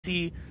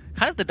see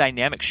kind of the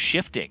dynamic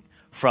shifting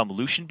from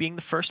Lucian being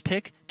the first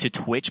pick to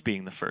Twitch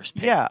being the first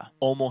pick. Yeah.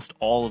 Almost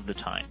all of the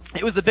time.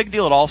 It was the big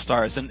deal at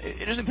All-Stars, and the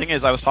interesting thing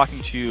is I was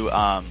talking to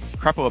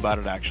Crepo about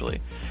it,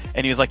 actually,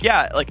 and he was like,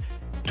 yeah, like,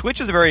 Twitch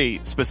is a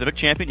very specific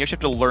champion. You actually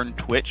have to learn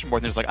Twitch more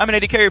than just like, I'm an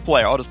AD carry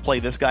player, I'll just play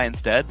this guy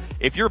instead.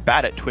 If you're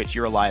bad at Twitch,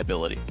 you're a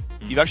liability.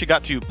 You've actually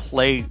got to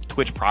play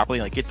Twitch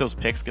properly, like get those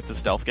picks, get the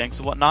stealth ganks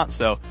and whatnot.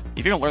 So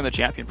if you don't learn the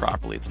champion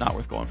properly, it's not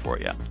worth going for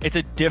it. Yeah, it's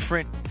a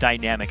different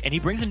dynamic, and he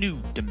brings a new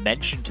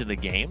dimension to the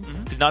game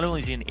because not only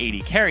is he an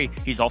AD carry,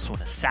 he's also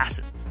an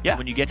assassin. Yeah.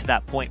 When you get to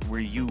that point where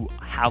you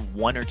have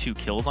 1 or 2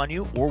 kills on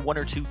you, or 1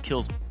 or 2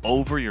 kills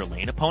over your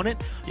lane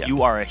opponent,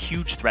 you are a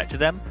huge threat to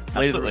them.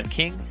 Play the Limb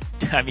King.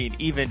 I mean,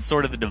 even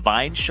sort of the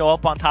Divines show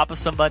up on top of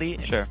somebody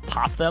and just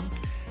pop them.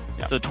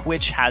 Yeah. So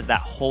Twitch has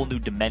that whole new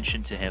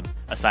dimension to him,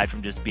 aside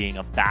from just being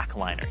a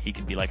backliner. He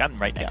can be like, I'm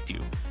right next to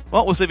you.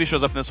 Well, we'll see if he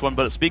shows up in this one,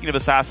 but speaking of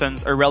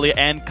assassins, Aurelia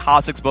and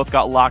Kha'Zix both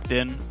got locked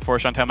in for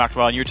Shantao macht,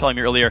 and you were telling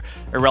me earlier,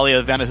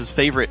 Aurelia, Vanessa's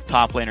favorite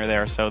top laner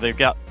there, so they've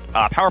got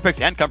power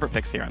picks and comfort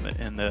picks here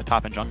in the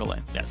top and jungle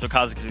lanes. Yeah, so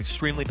Kha'Zix is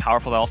extremely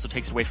powerful. That also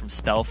takes it away from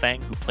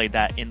Spellfang, who played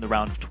that in the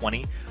round of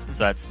 20,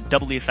 so that's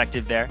doubly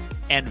effective there.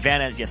 And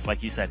Vanessa, yes,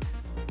 like you said,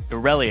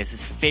 Aurelia is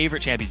his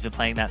favorite champion. He's been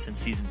playing that since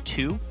Season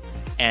 2.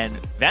 And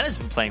Vanessa's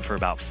been playing for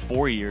about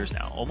 4 years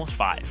now, almost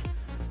 5.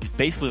 He's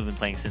basically been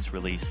playing since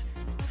release,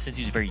 since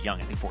he was very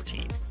young, I think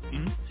 14. So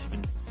he's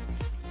been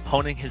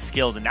honing his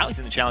skills, and now he's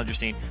in the challenger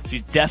scene, so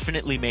he's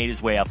definitely made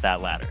his way up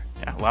that ladder.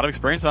 Yeah, a lot of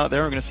experience out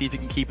there. We're going to see if he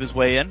can keep his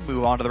way in.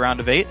 Move on to the round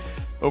of 8.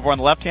 Over on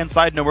the left-hand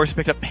side, noMERCY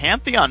picked up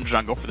Pantheon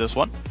jungle for this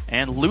one,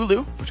 and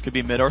Lulu, which could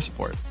be mid or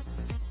support.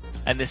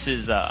 And this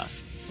is,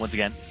 once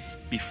again,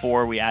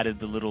 before we added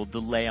the little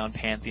delay on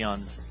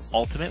Pantheon's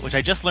ultimate, which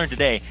I just learned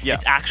today.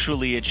 It's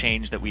actually a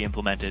change that we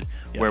implemented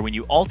where when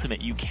you ultimate,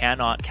 you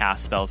cannot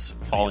cast spells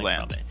falling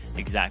from it.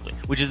 Exactly.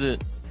 Which is a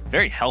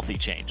very healthy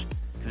change.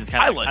 Because it's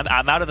kind of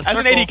I'm out of the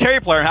circle. As an AD carry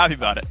player, I'm happy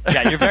about it.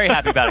 Yeah, you're very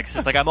happy about it because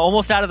it's like I'm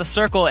almost out of the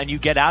circle and you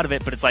get out of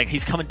it, but it's like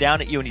he's coming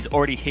down at you and he's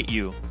already hit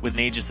you with an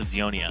Aegis of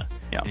Zionia.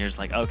 Yeah. And you're just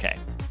like, okay,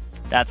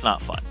 that's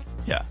not fun.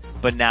 Yeah.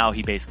 But now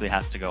he basically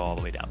has to go all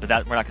the way down. But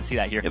that, we're not going to see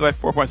that here. By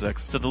 4.6.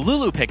 So the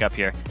Lulu pickup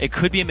here, it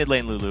could be a mid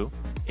lane Lulu.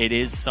 It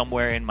is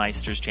somewhere in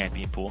Meister's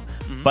champion pool,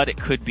 but it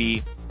could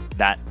be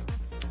that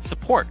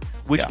support,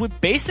 which would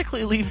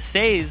basically leave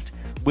Sazed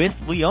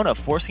with Leona,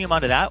 forcing him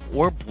onto that,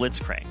 or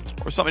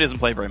Blitzcrank. Or something he doesn't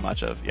play very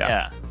much of.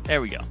 Yeah, there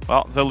we go.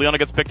 Well, so Leona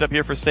gets picked up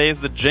here for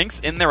Sazed. The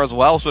Jinx in there as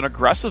well, so an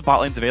aggressive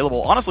bot lane's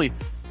available. Honestly,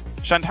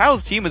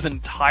 Shantao's team is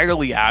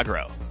entirely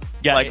aggro.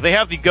 Yeah, like they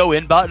have the go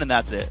in button and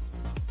that's it.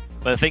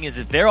 But the thing is,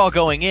 if they're all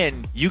going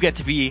in, you get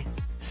to be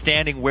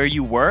standing where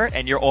you were,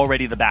 and you're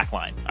already the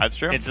backline. That's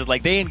true. It's just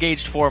like they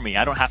engaged for me.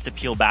 I don't have to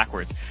peel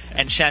backwards.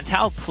 And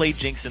Shantao played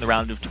Jinx in the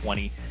round of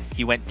 20.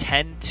 He went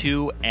 10,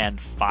 2, and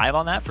 5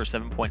 on that for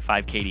 7.5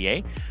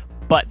 KDA.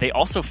 But they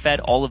also fed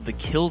all of the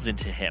kills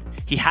into him.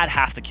 He had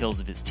half the kills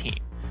of his team.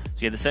 So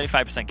he had the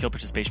 75% kill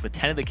participation, but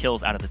 10 of the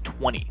kills out of the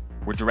 20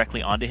 were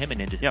directly onto him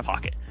and into his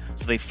pocket.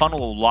 So they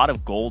funnel a lot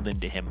of gold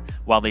into him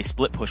while they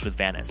split push with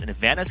Vanessa. And if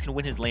Vanessa can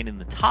win his lane in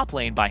the top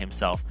lane by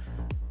himself,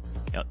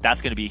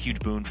 that's going to be a huge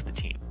boon for the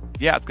team.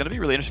 Yeah, it's going to be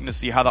really interesting to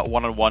see how that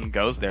one-on-one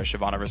goes there,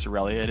 Shyvana versus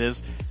Aurelia. It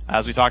is,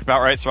 as we talked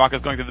about, right?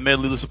 Soraka's going through the mid.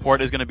 Lulu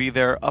support is going to be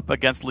there up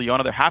against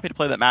Leona. They're happy to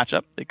play that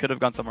matchup. They could have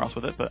gone somewhere else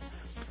with it, but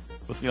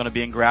with Leona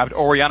being grabbed,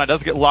 Orianna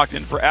does get locked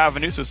in for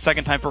Avenue, so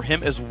second time for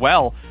him as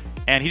well.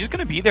 And he's just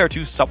going to be there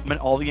to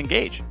supplement all the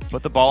engage.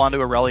 Put the ball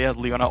onto Aurelia,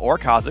 Leona, or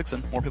Kha'Zix,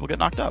 and more people get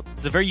knocked up.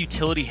 It's a very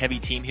utility-heavy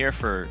team here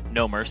for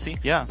noMERCY.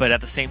 Yeah. But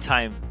at the same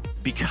time,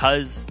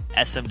 because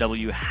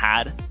SMW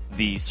had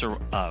the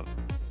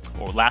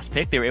last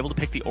pick, they were able to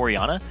pick the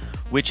Orianna,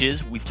 which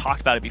is, we've talked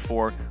about it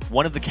before,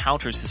 one of the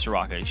counters to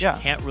Soraka. She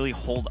can't really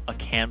hold a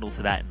candle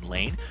to that in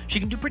lane.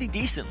 She can do pretty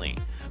decently.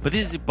 But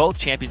these are both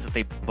champions that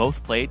they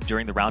both played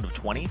during the round of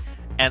 20.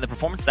 And the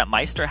performance that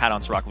Meister had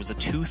on Soraka was a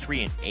 2,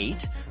 3, and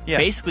 8.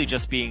 Basically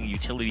just being a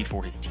utility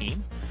for his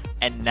team.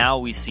 And now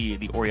we see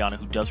the Orianna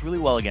who does really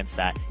well against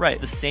that. Right.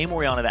 The same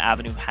Orianna that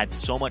Avenue had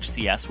so much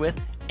CS with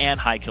and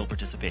high kill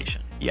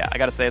participation. Yeah, I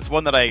gotta say, it's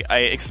one that I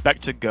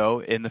expect to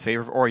go in the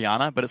favor of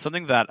Orianna, but it's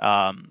something that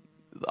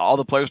all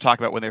the players talk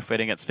about when they're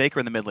fighting against Faker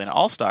in the mid lane at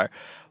All-Star,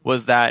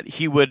 was that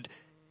he would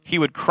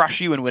crush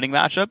you in winning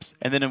matchups,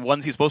 and then in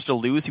ones he's supposed to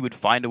lose, he would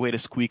find a way to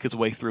squeak his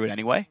way through it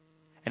anyway.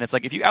 And it's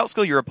like, if you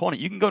outskill your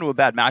opponent, you can go to a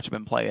bad matchup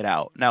and play it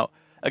out. Now,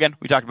 again,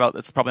 we talked about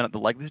it's probably not the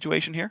likely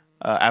situation here.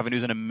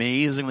 Avenue's an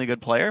amazingly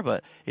good player,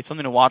 but it's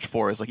something to watch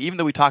for. Is like, even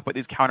though we talk about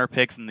these counter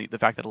picks and the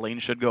fact that a lane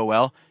should go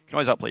well, you can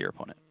always outplay your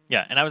opponent.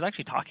 Yeah, and I was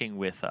actually talking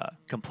with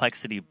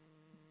Complexity,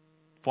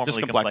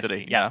 formerly Just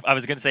Complexity. Yeah, I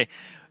was going to say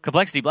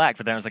Complexity Black,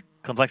 but then I was like,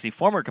 Complexity,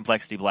 former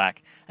Complexity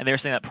Black, and they were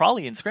saying that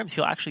probably in scrims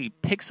he'll actually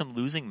pick some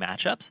losing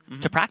matchups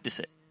to practice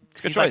it.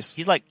 Good choice.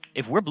 He's like,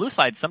 if we're blue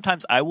side,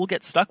 sometimes I will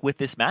get stuck with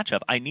this matchup.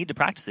 I need to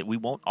practice it. We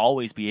won't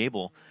always be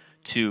able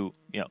to,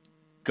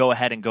 go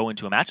ahead and go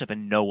into a matchup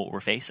and know what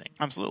we're facing.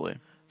 Absolutely.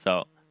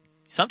 So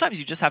sometimes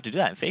you just have to do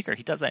that. And Faker,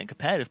 he does that in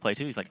competitive play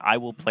too. He's like, I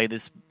will play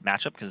this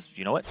matchup because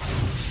you know what?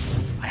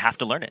 I have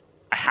to learn it.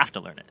 I have to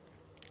learn it.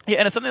 Yeah,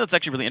 and it's something that's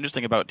actually really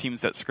interesting about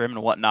teams that scrim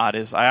and whatnot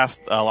is I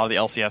asked a lot of the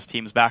LCS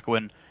teams back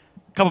when,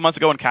 a couple months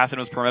ago when Cassin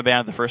was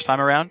permabanned the first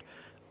time around,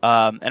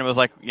 and it was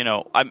like,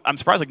 I'm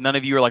surprised like none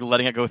of you are like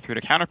letting it go through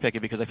to counterpick it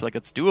because I feel like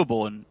it's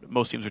doable, and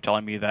most teams are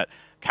telling me that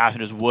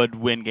Cassin just would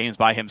win games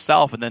by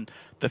himself, and then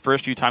the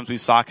first few times we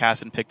saw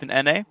Cassin picked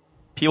an NA,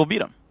 people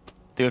beat him.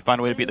 They would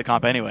find a way to beat the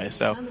comp anyway,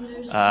 so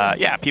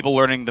yeah, people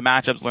learning the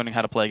matchups, learning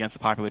how to play against the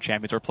popular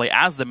champions or play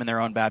as them in their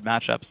own bad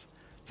matchups,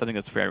 something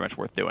that's very much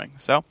worth doing.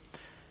 So,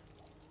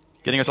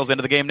 getting ourselves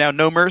into the game now.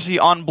 noMERCY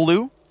on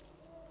blue.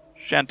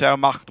 Shantao,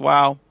 Macht,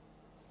 Wow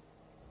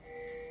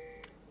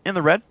in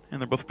the red,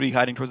 and they're both going to be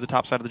hiding towards the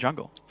top side of the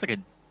jungle. It's like a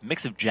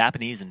mix of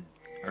Japanese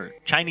or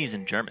Chinese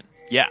and German.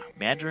 Yeah.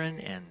 Mandarin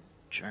and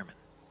German.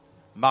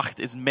 Macht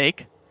is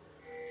make.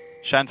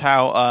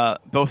 Shantao,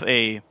 both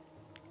a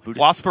Buddhist,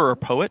 philosopher or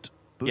poet.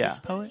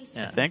 Buddhist poet?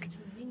 I think.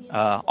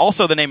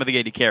 Also the name of the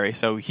AD carry.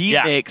 So he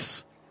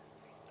makes,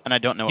 and I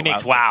don't know he what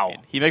makes wow.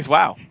 He makes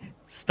wow.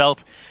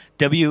 Spelt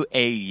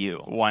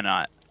W-A-U. Why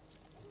not?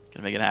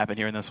 Gonna make it happen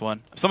here in this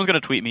one. If someone's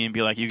gonna tweet me and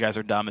be like, "You guys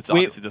are dumb," it's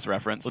obviously this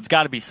reference. Well, it's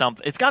got to be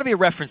something. It's got to be a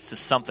reference to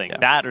something. Yeah.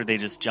 That, or they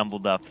just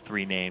jumbled up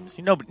 3 names.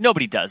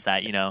 Nobody does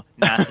that.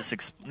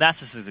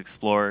 NASA's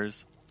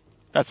Explorers.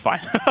 That's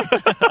fine.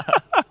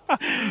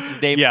 Just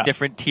name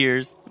different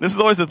tiers. This is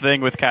always the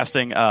thing with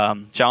casting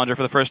Challenger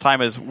for the first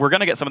time is we're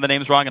gonna get some of the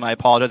names wrong, and I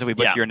apologize if we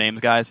butcher your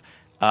names, guys.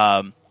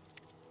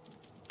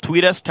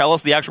 Tweet us, tell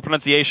us the actual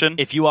pronunciation.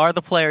 If you are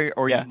the player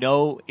or you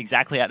know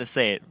exactly how to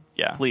say it,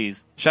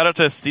 please. Shout out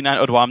to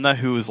C9 Odwamna,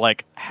 who's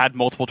like had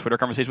multiple Twitter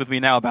conversations with me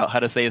now about how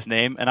to say his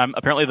name, and I'm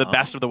apparently the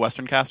best of the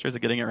Western casters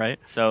at getting it right.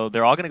 So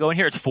they're all going to go in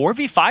here. It's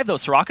 4v5, though.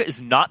 Soraka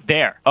is not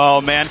there.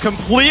 Oh, man.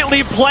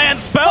 Completely planned.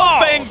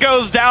 Spellfang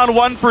goes down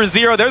 1 for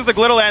 0. There's the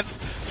Glitter Lance.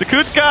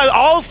 Sakutska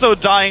also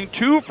dying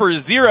 2 for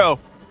 0.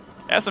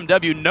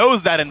 SMW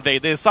knows that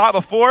invade. They saw it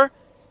before.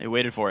 They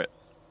waited for it.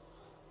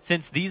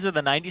 Since these are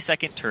the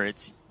 90-second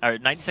turrets, or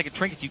 90-second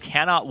trinkets, you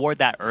cannot ward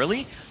that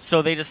early,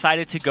 so they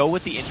decided to go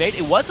with the invade.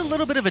 It was a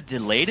little bit of a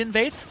delayed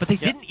invade, but they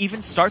didn't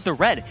even start the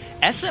red.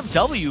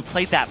 SMW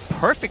played that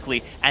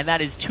perfectly, and that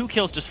is 2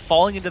 kills just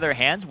falling into their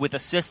hands with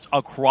assists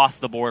across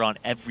the board on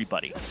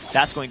everybody.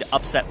 That's going to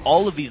upset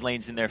all of these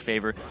lanes in their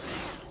favor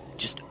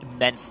just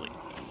immensely.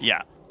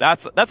 Yeah,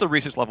 that's a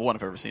research level 1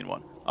 if I've ever seen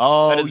one.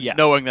 Oh, that is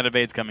knowing that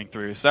invade's coming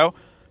through. So,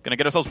 going to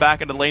get ourselves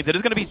back into the lanes. It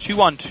is going to be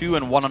 2-on-2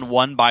 and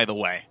 1-on-1, by the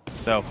way.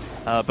 So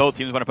both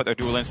teams want to put their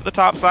dual lanes to the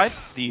top side.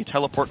 The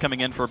teleport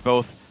coming in for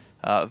both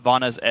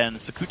Vanas and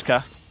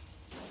Sakutka.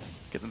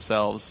 Get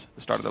themselves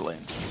the start of their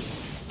lane.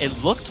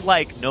 It looked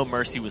like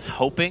noMERCY was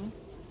hoping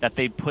that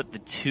they'd put the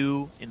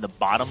 2 in the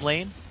bottom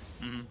lane,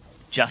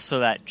 just so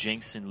that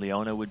Jinx and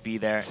Leona would be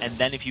there. And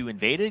then if you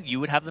invaded, you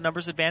would have the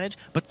numbers advantage.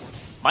 But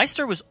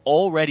Meister was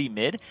already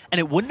mid, and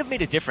it wouldn't have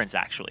made a difference,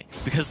 actually.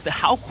 Because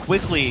how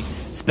quickly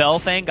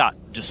Spellfang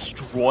got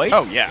destroyed,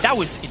 that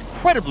was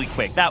incredibly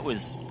quick. That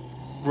was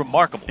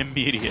remarkable.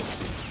 Immediate.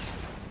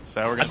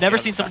 So we're I've never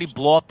seen somebody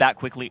blow up that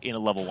quickly in a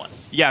level 1.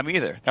 Yeah, me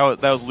either.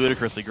 That was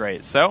ludicrously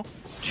great. So,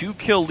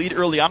 2-kill lead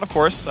early on, of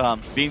course.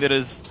 Being that it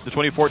is the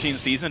 2014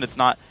 season, it's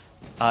not...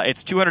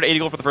 it's 280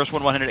 gold for the first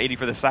one, 180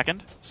 for the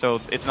second.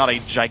 So it's not a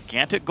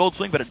gigantic gold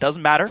swing, but it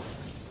doesn't matter.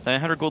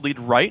 900 gold lead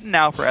right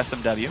now for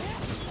SMW.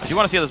 I do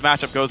want to see how this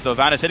matchup goes, though.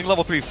 Vanna's hitting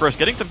level 3 first,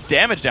 getting some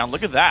damage down.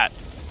 Look at that.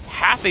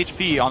 Half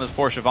HP on this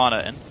poor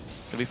Shyvana, and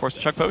going to be forced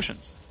to chug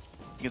potions.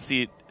 You can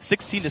see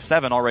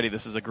 16-7 already.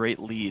 This is a great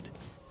lead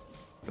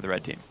for the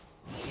red team.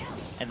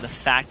 And the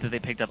fact that they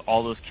picked up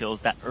all those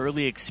kills, that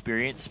early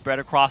experience spread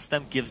across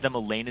them, gives them a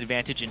lane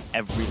advantage in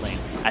every lane.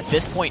 At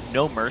this point,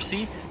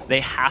 noMERCY,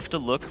 they have to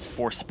look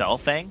for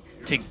Spellfang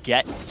to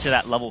get to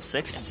that level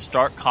 6 and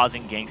start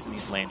causing ganks in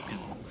these lanes,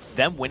 because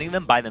them winning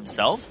them by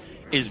themselves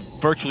is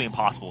virtually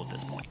impossible at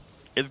this point.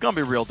 It's going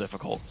to be real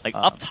difficult. Like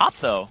up top,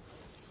 though,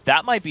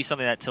 that might be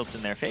something that tilts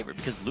in their favor,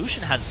 because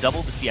Lucian has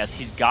double the CS.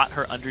 He's got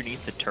her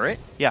underneath the turret.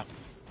 Yeah.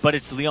 But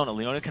it's Leona.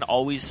 Leona can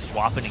always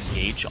swap and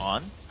engage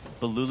on,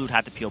 but Lulu would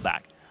have to peel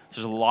back. So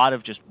there's a lot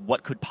of just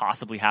what could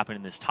possibly happen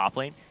in this top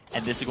lane,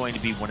 and this is going to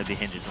be one of the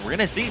hinges. And we're going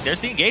to see,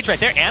 there's the engage right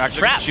there, and the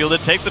trap.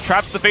 Shielded, takes the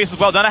trap to the face as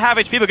well. Down to half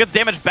HP, but gets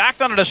damage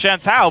back onto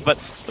Shantao. But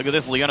look at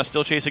this, Leona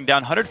still chasing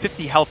down.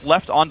 150 health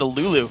left onto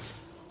Lulu.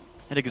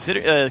 And to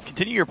consider,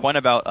 continue your point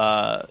about,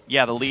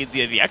 the leads,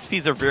 the XP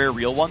is a very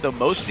real one, though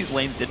most of these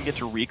lanes didn't get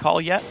to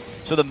recall yet.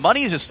 So the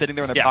money is just sitting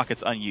there in their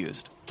pockets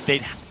unused.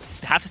 They'd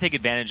have to take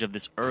advantage of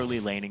this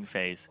early laning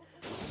phase.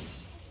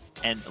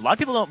 And a lot of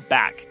people don't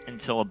back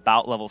until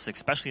about level 6,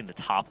 especially in the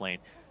top lane,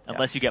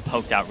 unless you get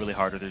poked out really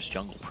hard or there's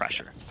jungle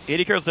pressure.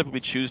 AD carries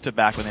typically choose to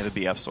back when they have a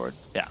BF sword.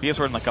 Yeah. BF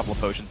sword and like a couple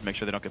of potions to make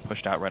sure they don't get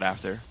pushed out right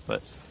after.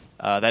 But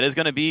that is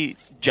going to be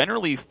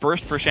generally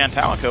first for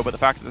Shantao and Co., but the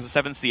fact that there's a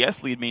 7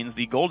 CS lead means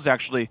the gold is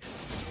actually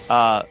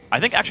I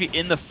think actually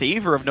in the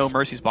favor of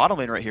noMERCY's bottom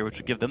lane right here, which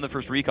would give them the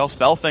first recall.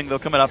 Spellfang, though,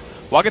 coming up,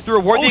 walking through a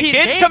ward. Oh, the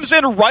engage comes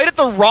in right at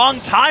the wrong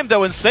time,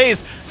 though, and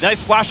Says,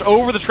 nice flash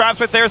over the traps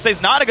right there.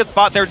 Says not in a good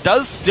spot there.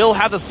 Does still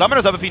have the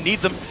summoners up if he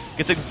needs them.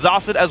 Gets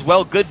exhausted as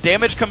well. Good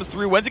damage comes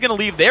through. When's he going to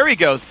leave? There he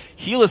goes.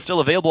 Heal is still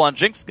available on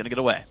Jinx. Going to get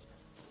away.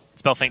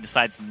 Spellfang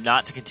decides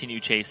not to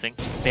continue chasing.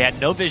 They had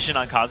no vision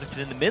on Kha'Zix, but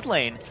in the mid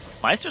lane,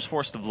 Meister's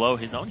forced to blow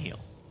his own heal.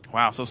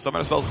 Wow, so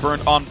summoner spells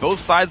burned on both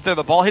sides there.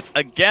 The ball hits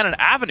again an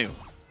Avenue.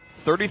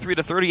 33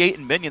 to 38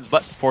 in minions,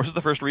 but forces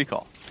the first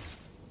recall.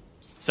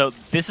 So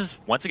this is,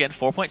 once again,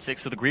 4.6,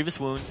 so the Grievous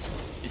Wounds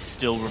is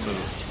still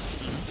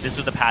removed. This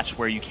is the patch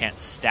where you can't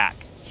stack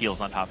heals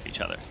on top of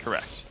each other.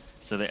 Correct.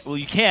 So well,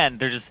 you can,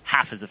 they're just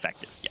half as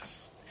effective.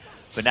 Yes.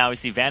 But now we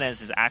see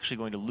Vanez is actually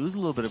going to lose a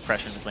little bit of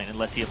pressure in this lane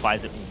unless he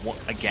applies it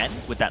again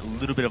with that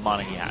little bit of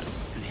mana he has.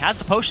 Because he has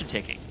the potion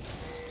ticking.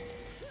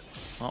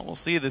 Well, we'll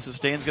see. The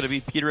sustain's going to be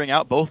petering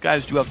out. Both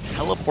guys do have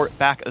teleport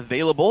back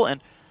available,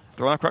 and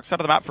throwing a crux out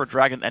of the map for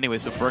Dragon anyway,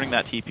 so burning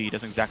that TP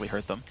doesn't exactly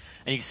hurt them.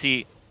 And you can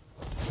see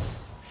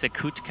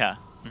Sekutka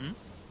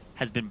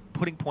has been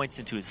putting points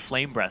into his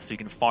Flame Breath so he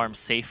can farm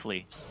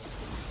safely.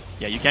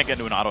 Yeah, you can't get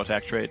into an auto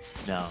attack trade.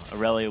 No,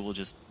 Aurelia will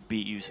just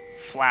beat you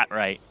flat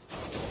right.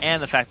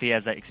 And the fact that he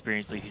has that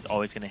experience lead, he's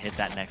always going to hit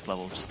that next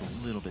level just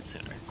a little bit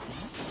sooner.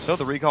 So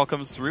the recall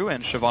comes through,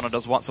 and Shyvana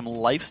does want some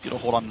lifesteal to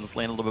hold on to this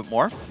lane a little bit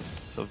more.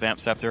 So Vamp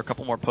Scepter, a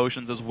couple more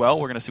potions as well.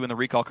 We're going to see when the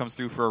recall comes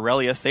through for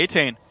Aurelia.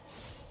 Satane,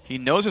 he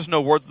knows there's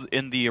no wards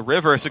in the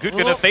river. Sekutka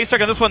going to face check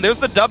on this one. There's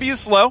the W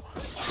slow.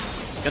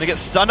 Going to get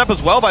stunned up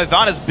as well by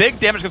Vanez. Big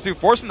damage comes through,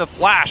 forcing the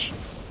flash.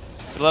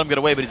 Going to let him get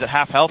away, but he's at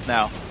half health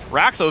now.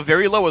 Raxo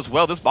very low as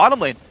well. This bottom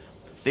lane,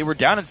 they were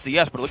down in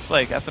CS, but it looks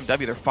like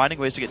SMW, they're finding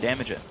ways to get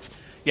damage in.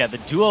 Yeah, the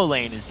duo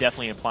lane is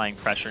definitely applying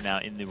pressure now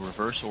in the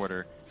reverse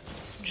order.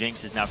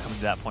 Jinx is now coming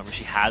to that point where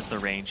she has the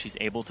range. She's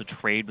able to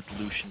trade with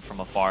Lucian from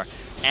afar.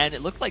 And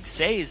it looked like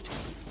Sazed,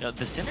 the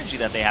synergy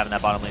that they have in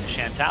that bottom lane,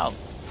 Shantao,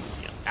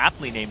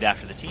 aptly named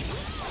after the team.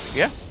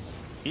 Yeah.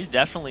 He's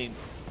definitely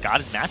got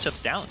his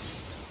matchups down.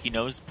 He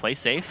knows, play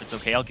safe. It's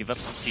okay, I'll give up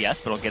some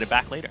CS, but I'll get it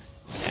back later.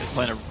 And he's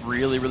playing a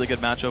really, really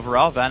good match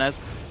overall. Vanez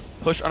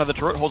pushed under the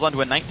turret, holds on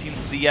to a 19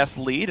 CS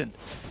lead, and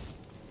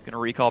he's going to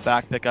recall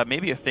back, pick up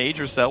maybe a Phage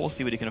or so. We'll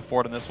see what he can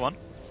afford in this one.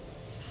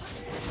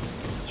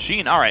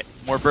 Sheen, all right,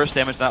 more burst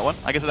damage than that one.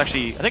 I think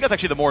that's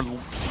actually the more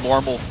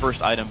normal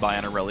first item by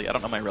an Aurelia. I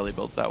don't know my Aurelia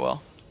builds that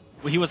well.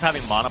 Well, he was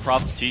having mana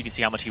problems too. You can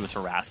see how much he was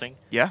harassing.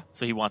 Yeah.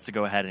 So he wants to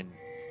go ahead and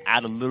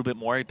add a little bit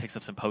more. He picks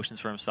up some potions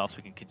for himself so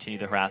he can continue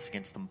to harass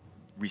against the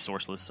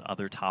resourceless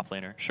other top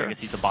laner. Sure. I guess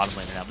he's the bottom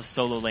laner now. The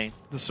solo lane.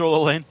 The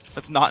solo lane.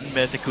 That's not in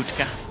mid.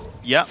 Sekutka.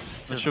 Yep.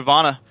 So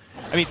Shyvana.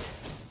 I mean,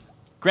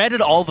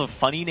 granted, all the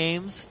funny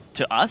names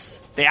to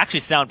us, they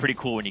actually sound pretty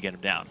cool when you get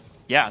them down.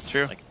 Yeah, it's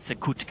true. Like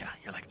Sekutka.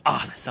 You're like,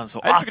 oh, that sounds so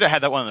I awesome. figured I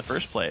had that one in the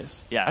first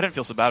place. Yeah. I didn't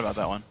feel so bad about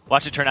that one.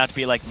 Watch it turn out to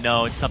be like,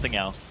 no, it's something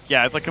else.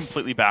 Yeah, it's like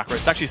completely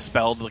backwards. It's actually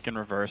spelled like in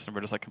reverse, and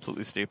we're just like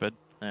completely stupid.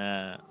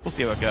 We'll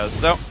see how it goes.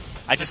 So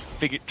I just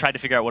tried to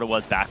figure out what it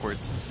was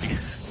backwards.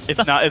 it's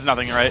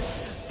nothing, right?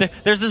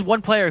 There's this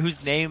one player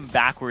whose name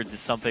backwards is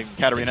something.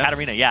 Katarina?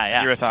 Katarina,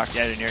 yeah. Near attack.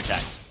 Yeah, near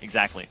attack.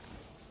 Exactly.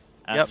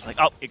 Yep. I was like,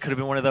 oh, it could have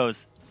been one of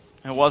those.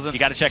 It wasn't. You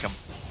got to check him.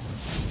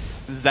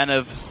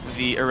 Zenev,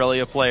 the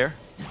Aurelia player.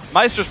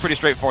 Meister's pretty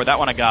straightforward. That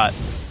one I got.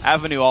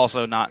 Avenue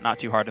also not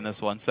too hard in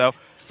this one. So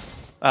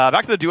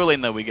back to the duo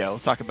lane, though, we go. We'll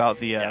talk about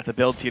the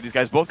builds here. These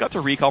guys both got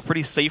to recall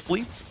pretty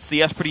safely.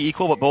 CS pretty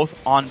equal, but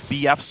both on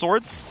BF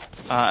swords,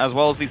 as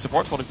well as the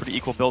supports holding pretty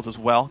equal builds as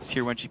well.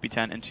 Tier 1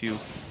 GP10 into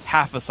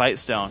half a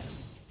Sightstone.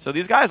 So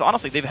these guys,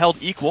 honestly, they've held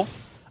equal.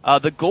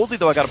 The gold lead,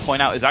 though, I got to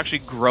point out, is actually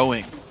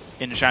growing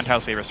in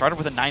Shantao's favor. Started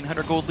with a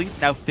 900 gold lead,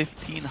 now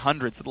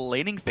 1,500. So the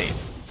laning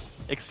phase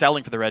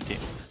excelling for the red team.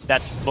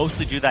 That's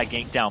mostly due to that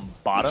gank down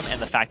bottom and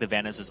the fact that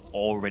Vanez is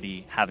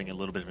already having a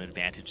little bit of an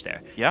advantage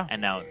there. Yeah.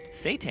 And now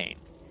Satane,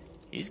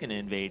 he's going to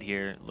invade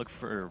here, look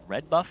for a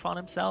red buff on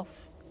himself.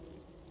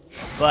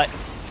 But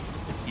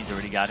he's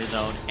already got his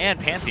own. And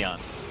Pantheon,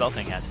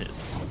 Spellfang has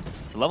his.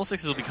 So level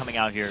 6s will be coming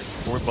out here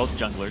for both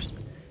junglers.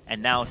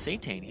 And now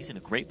Satane, he's in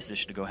a great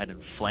position to go ahead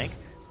and flank.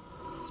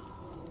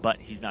 But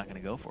he's not going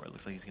to go for it.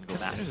 Looks like he's going to go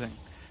back. Interesting.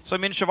 So, I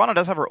mean, Shyvana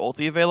does have her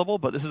ulti available,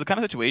 but this is the kind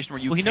of situation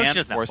where you he knows can't she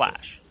doesn't have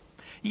flash.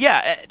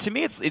 Yeah, to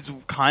me, it's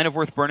kind of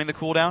worth burning the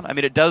cooldown. I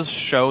mean, it does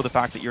show the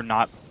fact that you're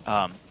not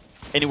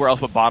anywhere else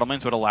but bottom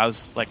lane, so it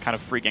allows like kind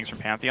of free ganks from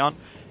Pantheon.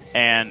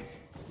 And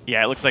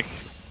yeah, it looks like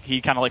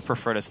he kind of like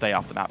prefer to stay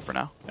off the map for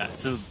now. Yeah,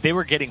 so they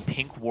were getting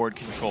pink ward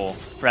control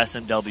for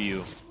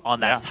SMW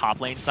on that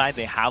top lane side.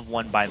 They have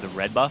one by the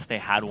red buff. They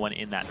had one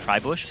in that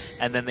tri-bush.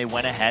 And then they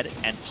went ahead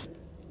and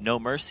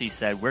noMERCY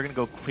said, we're going to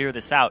go clear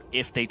this out.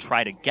 If they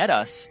try to get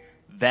us,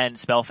 then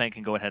Spellfang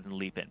can go ahead and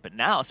leap in. But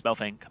now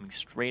Spellfang coming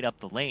straight up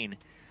the lane.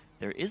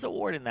 There is a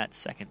ward in that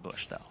second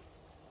bush, though.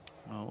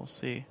 Well, we'll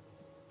see.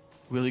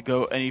 Will he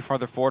go any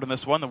farther forward in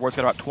this one? The ward's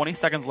got about 20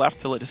 seconds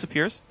left till it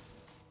disappears.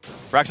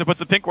 Raxa puts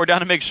the pink ward down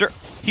to make sure.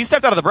 He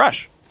stepped out of the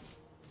brush.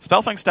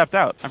 Spellfang stepped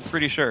out, I'm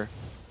pretty sure.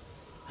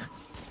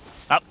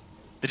 Up.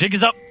 The jig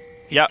is up.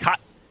 He's caught.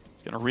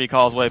 Gonna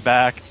recall his way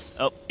back.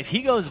 Oh, if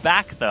he goes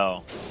back,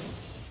 though,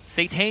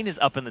 Satan is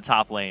up in the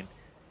top lane.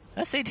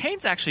 Now,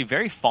 Satan's actually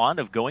very fond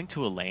of going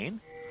to a lane,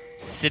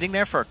 sitting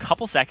there for a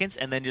couple seconds,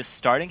 and then just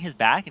starting his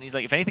back. And he's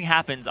like, if anything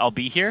happens, I'll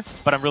be here,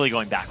 but I'm really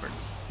going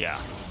backwards. Yeah.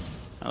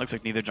 It looks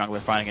like neither jungler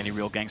finding any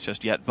real ganks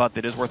just yet, but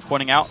it is worth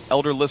pointing out.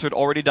 Elder Lizard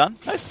already done.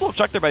 Nice little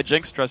check there by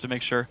Jinx, tries to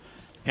make sure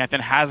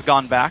Pantheon has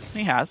gone back.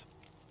 He has.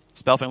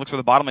 Spellfang looks for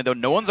the bottom lane, though.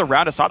 No one's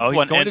around to stop the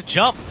one. He's going to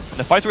jump. And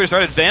the fight's already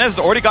started. Vanna has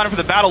already gone in for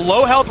the battle.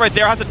 Low health right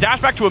there. Has to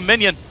dash back to a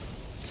minion.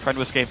 Trying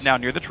to escape now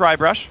near the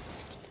tri-brush.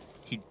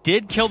 He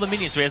did kill the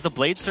minion, so he has the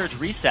Blade Surge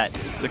reset.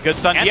 It's a good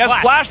stun. And He has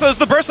flash, though. Is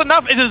the burst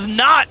enough? It is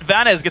not.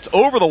 Vanez gets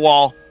over the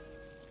wall.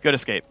 Good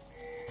escape.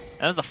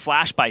 That was a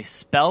flash by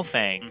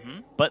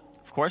Spellfang. But,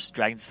 of course,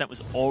 Dragon's Descent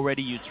was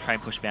already used to try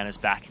and push Vanez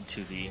back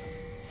into the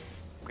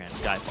Grand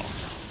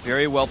Skyfall.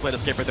 Very well played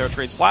escape right there.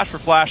 Trades flash for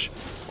flash,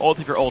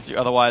 ulti for ulti.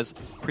 Otherwise,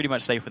 pretty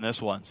much safe in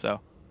this one.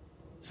 So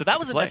that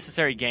was a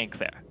necessary gank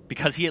there.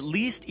 Because he at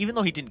least, even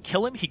though he didn't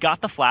kill him, he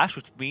got the flash,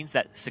 which means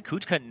that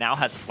Sakuchka now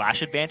has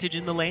flash advantage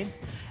in the lane.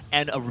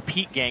 And a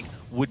repeat gank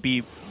would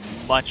be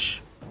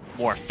much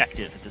more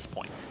effective at this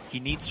point. He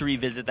needs to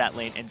revisit that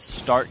lane and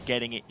start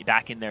getting it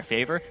back in their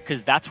favor,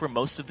 because that's where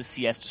most of the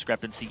CS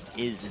discrepancy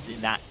is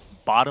in that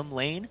bottom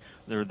lane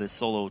or the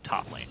solo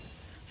top lane.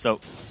 So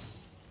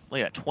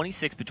look at that,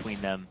 26 between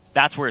them.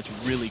 That's where it's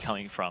really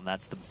coming from.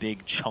 That's the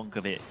big chunk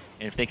of it.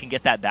 And if they can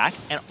get that back,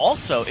 and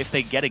also if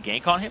they get a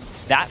gank on him,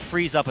 that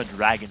frees up a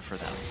dragon for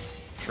them.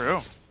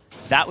 True.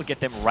 That would get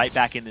them right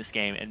back in this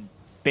game and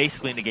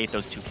basically negate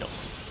those 2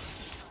 kills.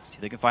 See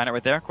if they can find it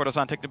right there.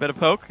 Courtesan taking a bit of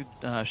poke.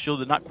 Shield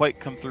did not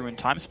quite come through in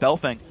time.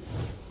 Spellfang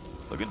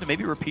looking to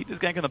maybe repeat this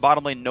gank in the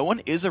bottom lane. No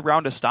one is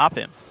around to stop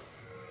him.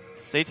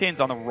 Satan's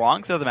on the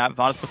wrong side of the map.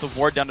 Vanus puts a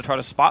ward down to try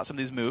to spot some of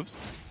these moves.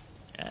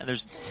 And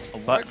there's a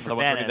ward for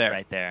Vanez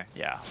right there.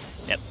 Yeah.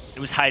 Yep. It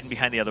was hiding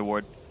behind the other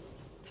ward.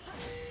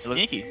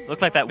 Sneaky.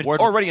 Looked like that but ward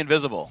it's already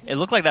invisible. It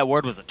looked like that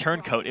ward was a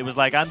turncoat. It was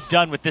like, I'm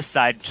done with this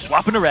side.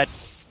 Swapping to red.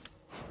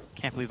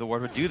 Can't believe the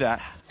ward would do that.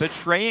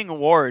 Betraying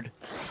ward.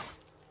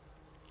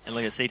 And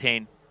look at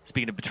Satan,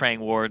 speaking of betraying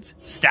wards,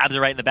 stabs it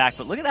right in the back.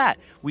 But look at that.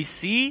 We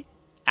see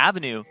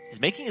Avenue is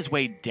making his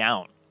way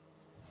down.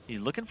 He's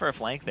looking for a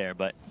flank there,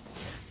 but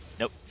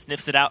nope,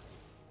 sniffs it out.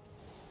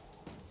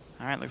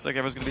 All right, looks like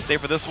everyone's going to be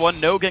safe for this one.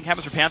 No gank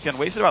happens for Pantheon.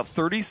 Wasted about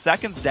 30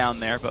 seconds down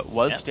there, but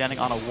was standing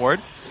on a ward.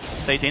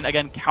 Satan,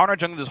 again, counter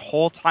jungling this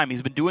whole time.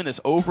 He's been doing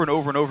this over and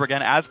over and over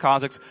again as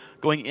Kha'Zix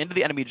going into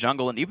the enemy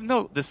jungle. And even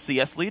though the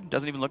CS lead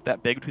doesn't even look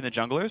that big between the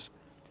junglers,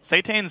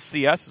 Satan's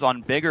CS is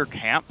on bigger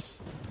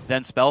camps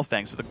than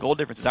Spellfang, so the gold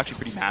difference is actually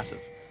pretty massive.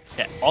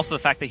 Yeah, also the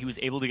fact that he was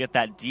able to get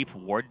that deep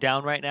ward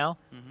down right now.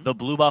 The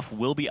blue buff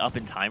will be up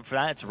in time for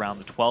that. It's around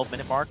the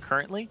 12-minute mark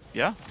currently.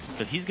 Yeah.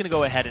 So he's going to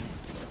go ahead and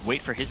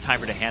wait for his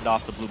timer to hand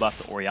off the blue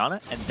buff to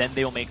Orianna, and then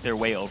they will make their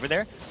way over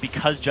there.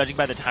 Because judging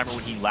by the timer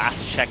when he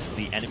last checked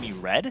the enemy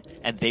red,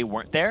 and they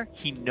weren't there,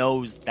 he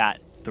knows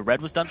that the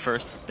red was done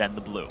first, then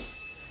the blue.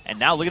 And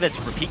now look at this,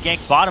 repeat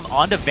gank bottom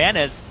onto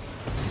Vanez.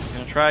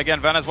 Going to try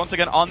again. Vanez once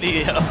again on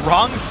the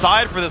wrong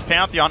side for this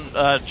Pantheon.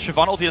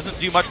 Siobhan ulti doesn't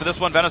do much for this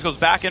one. Vanez goes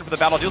back in for the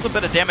battle, deals a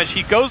bit of damage.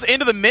 He goes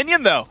into the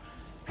minion, though.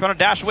 Trying to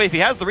dash away. If he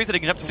has the reset, he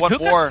can jump to one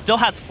more. Still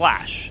has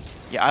flash.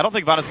 Yeah, I don't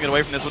think Vanez can get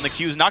away from this one. The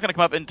Q's not going to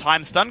come up in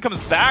time. Stun comes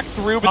back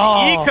through,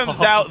 but the E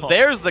comes out.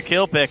 There's the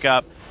kill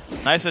pickup.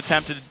 Nice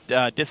attempt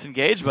to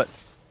disengage, but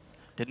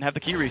didn't have the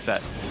key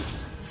reset.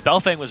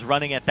 Spellfang was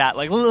running at that,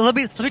 like, let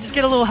me just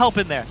get a little help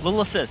in there, a little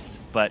assist,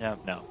 but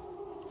no.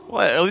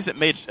 Well, at least it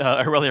made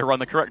Aurelia run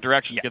the correct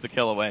direction to get the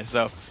kill away.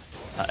 So,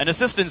 an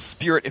assist in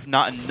spirit, if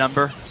not in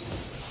number.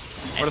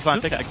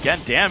 Courtesan taking again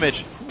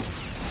damage.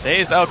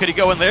 Saves. Oh, could he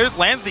go in there?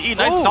 Lands the E.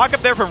 Nice knock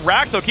up there from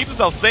Raxo. Keeps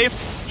himself safe.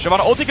 Shyvana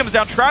ulti comes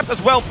down. Traps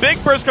as well.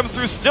 Big burst comes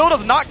through. Still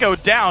does not go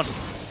down.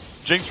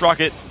 Jinx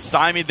Rocket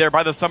stymied there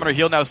by the summoner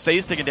heal. Now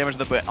Say's taking damage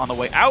on the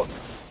way out.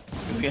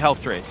 Doing a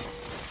health trade.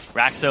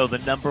 Raxo, the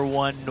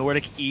 #1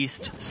 Nordic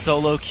East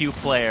solo queue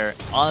player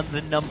on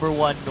the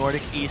 #1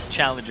 Nordic East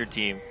Challenger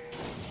team.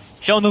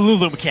 Showing the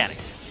Lulu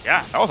mechanics.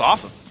 Yeah, that was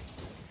awesome.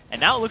 And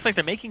now it looks like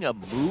they're making a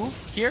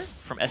move here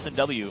from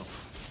SMW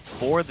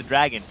for the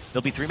Dragon.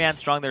 They'll be 3-man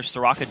strong. There's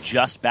Soraka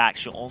just back.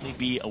 She'll only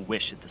be a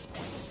wish at this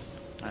point.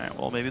 All right,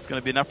 well, maybe it's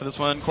going to be enough for this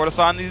one.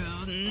 Courtesan,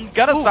 he's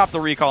got to stop the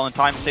recall in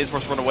time. Saves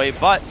force run away,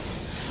 but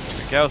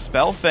here we go.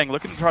 Spellfang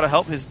looking to try to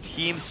help his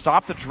team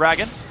stop the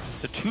Dragon.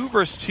 It's a 2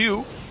 versus 2.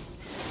 Looks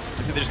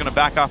like they're just going to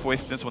back off away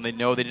from this one. They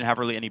know they didn't have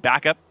really any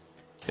backup.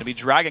 It's going to be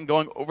Dragon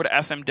going over to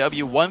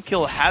SMW. 1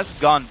 kill has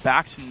gone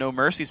back to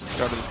noMERCY since the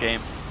start of this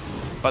game.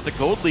 But the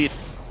gold lead,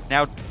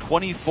 now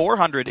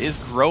 2,400, is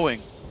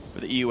growing for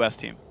the EUS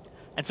team.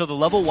 And so the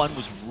level 1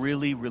 was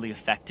really, really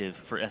effective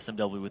for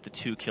SMW with the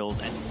 2 kills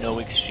and no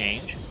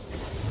exchange.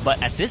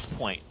 But at this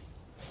point,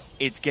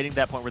 it's getting to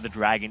that point where the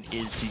Dragon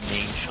is the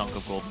main chunk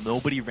of gold.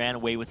 Nobody ran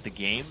away with the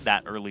game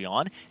that early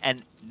on,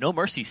 and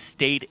noMERCY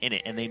stayed in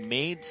it, and they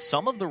made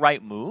some of the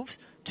right moves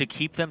to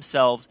keep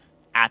themselves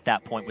at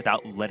that point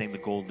without letting the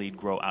gold lead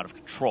grow out of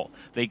control.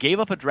 They gave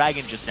up a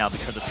Dragon just now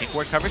because of pink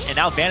ward coverage, and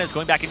now Vanna is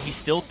going back and he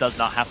still does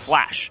not have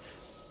flash.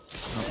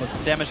 I'll put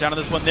some damage down on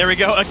this one. There we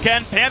go.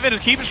 Again, Panther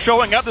just keeps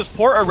showing up. This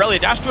poor Aurelia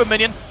dash to a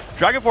minion.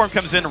 Dragon Form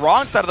comes in,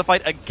 wrong side of the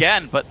fight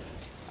again, but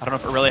I don't know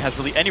if Aurelia has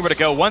really anywhere to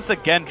go. Once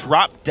again,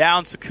 drop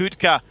down.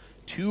 Sakutka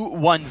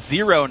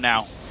 2-1-0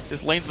 now.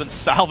 This lane's been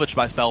salvaged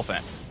by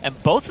Spellfang.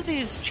 And both of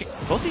these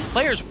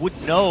players would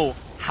know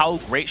how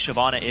great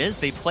Shyvana is.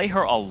 They play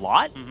her a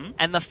lot,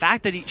 and the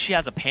fact that she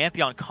has a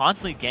Pantheon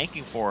constantly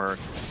ganking for her,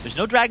 there's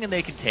no dragon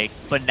they can take,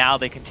 but now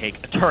they can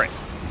take a turret.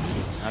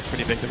 That's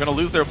pretty big. They're going to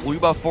lose their blue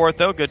buff for it,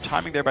 though. Good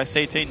timing there by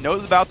Satan.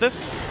 Knows about this.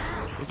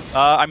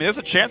 I mean, there's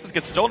a chance this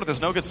gets stolen if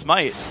there's no good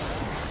smite.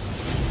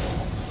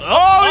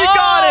 Oh, he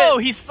got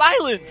it! He's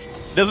silenced!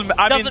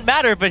 Doesn't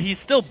matter, but he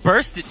still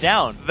burst it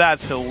down.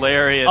 That's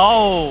hilarious.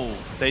 Oh!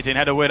 Satan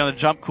had to wait on the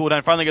jump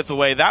cooldown, finally gets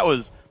away.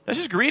 That's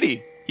just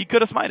greedy. He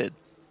could have smited.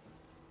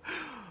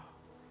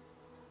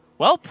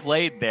 Well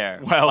played there.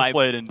 Well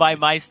played indeed. By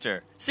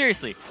Meister.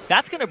 Seriously,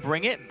 that's going to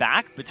bring it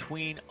back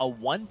between a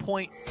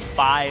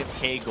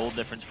 1.5k gold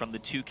difference from the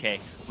 2k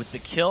with the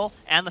kill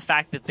and the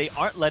fact that they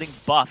aren't letting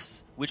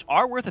buffs, which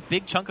are worth a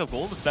big chunk of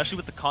gold, especially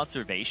with the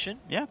conservation.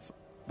 Yeah.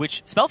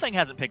 Which Spellfang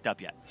hasn't picked up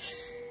yet.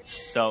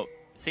 So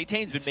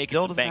Satan's been making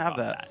some bank off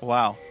that.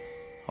 Wow.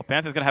 Well,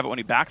 Panther's going to have it when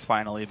he backs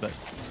finally, but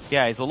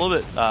yeah, he's a little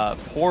bit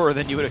poorer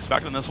than you would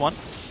expect on this one.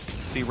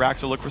 See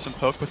Rax will look for some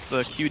poke, puts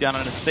the Q down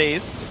on his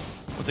Saze.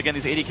 Once again,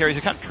 these AD carries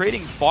are kind of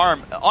trading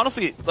farm.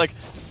 Honestly, like,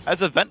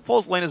 as eventful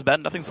as lane has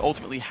been, nothing's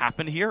ultimately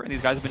happened here, and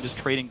these guys have been just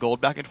trading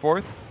gold back and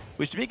forth,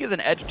 which to me gives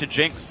an edge to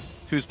Jinx,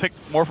 who's picked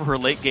more for her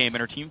late game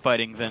and her team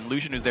fighting than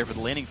Lucian, who's there for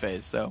the laning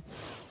phase. So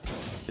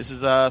this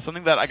is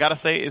something that I gotta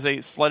say is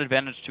a slight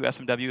advantage to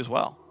SMW as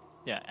well.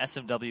 Yeah,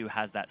 SMW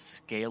has that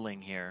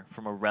scaling here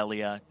from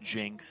Aurelia,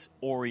 Jinx,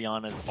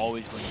 Orianna's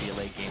always going to be a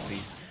late game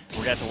beast.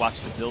 We're going to have to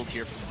watch the build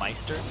here from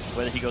Meister,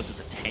 whether he goes with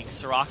the tank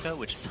Soraka,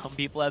 which some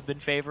people have been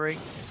favoring,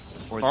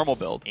 or normal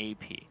build.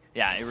 AP.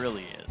 Yeah, it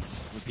really is.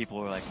 When people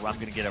are like, well, I'm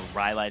going to get a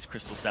Rylai's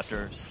Crystal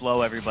Scepter,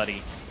 slow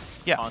everybody,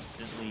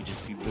 constantly,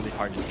 just be really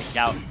hard to take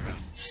out.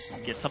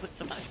 Get something.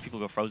 Sometimes people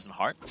go Frozen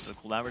Heart for the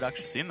cooldown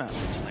reduction. I've seen that.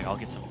 Just like, I'll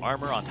get some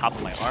armor on top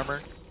of my armor.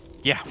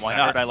 Yeah, why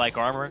not? I like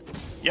armor.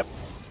 Yep.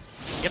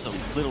 It gets a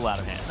little out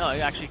of hand. No,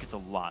 it actually gets a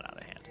lot out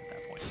of hand at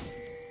that point.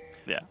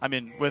 Yeah, I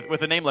mean,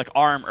 with a name like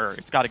Armor,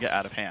 it's got to get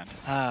out of hand.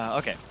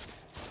 Okay.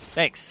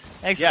 Thanks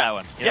for that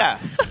one. Yeah.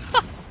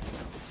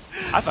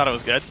 I thought it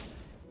was good.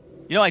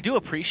 You know, I do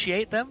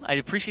appreciate them. I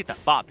appreciate the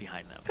thought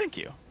behind them. Thank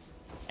you.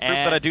 And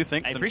Proof that I do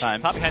think I sometimes. appreciate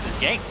the thought behind this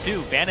gank,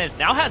 too. Vanna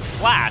now has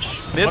Flash.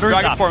 This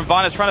Dragon Form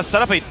Vaughn is trying to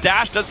set up a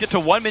dash. Does get to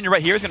one minion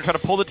right here. He's going to try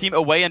to pull the team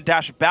away and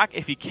dash back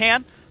if he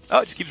can. Oh,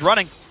 it just keeps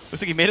running.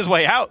 Looks like he made his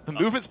way out. The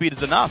movement speed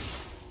is enough.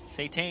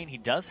 Satan, he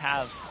does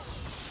have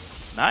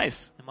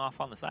him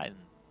off on the side.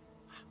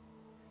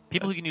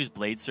 People who can use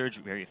Blade Surge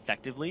very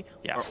effectively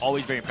are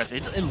always very impressive.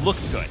 It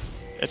looks good.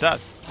 It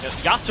does.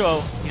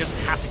 Yasuo, he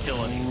doesn't have to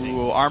kill anything.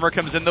 Ooh, armor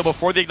comes in, though,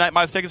 before the Ignite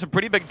Miles, taking some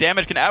pretty big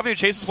damage. Can Avenue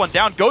chase this one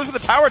down, goes for the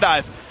tower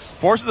dive,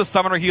 forces the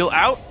Summoner heal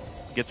out,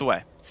 gets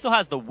away. Still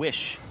has the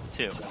Wish,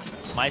 too.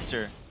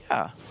 Meister,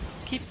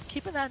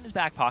 keeping that in his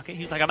back pocket.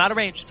 He's like, I'm out of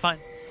range, it's fine.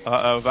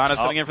 Vanna's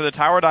coming in for the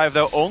tower dive,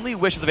 though. Only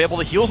Wish is available.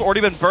 The heal's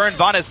already been burned.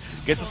 Vanna's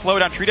gets the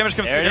slowdown. Tree damage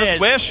comes through. There's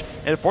Wish,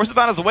 and it forces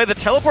Vanna's away. The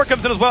teleport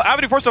comes in as well.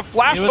 Avenue forced to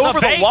flash over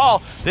the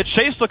wall. The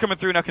chase still coming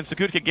through. Now, can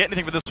Sakutka get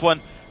anything for this one?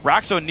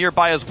 Raxo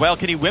nearby as well.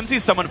 Can he whimsy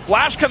someone?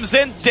 Flash comes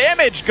in.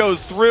 Damage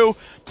goes through.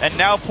 And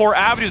now poor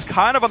Avenue's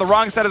kind of on the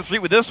wrong side of the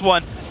street with this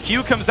one.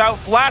 Q comes out.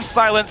 Flash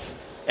silence.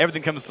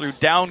 Everything comes through.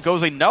 Down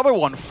goes another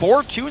one.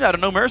 4-2 now to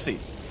noMERCY.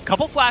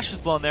 Couple flashes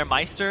blown there.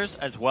 Meisters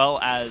as well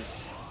as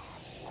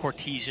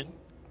Courtesan,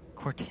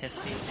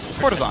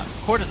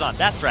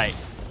 that's right.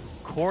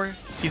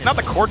 He's not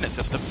the coordinate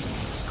system.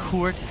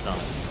 Courtesan.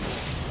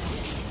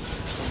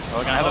 Oh,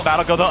 we're going to have a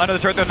battle go under the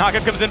turret. The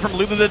knockup comes in from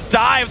Lulu. The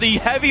dive, the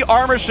heavy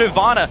armor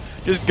Shyvana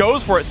just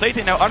goes for it.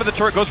 Satan now under the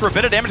turret, goes for a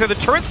bit of damage. The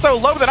turret's so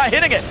low, they're not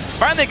hitting it.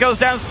 Finally it goes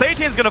down.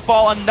 Satan's going to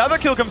fall. Another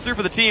kill comes through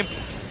for the team.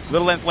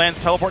 Little Lance lands.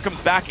 Teleport comes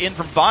back in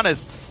from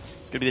Vanna's.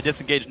 It's going to be the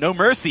disengage.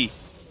 noMERCY.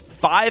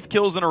 5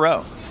 kills in a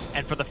row.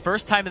 And for the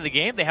first time in the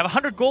game, they have a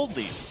 100 gold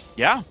lead.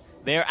 Yeah.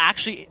 They're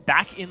actually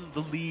back in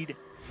the lead,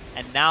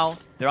 and now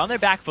they're on their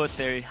back foot.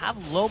 They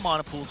have low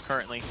mana pools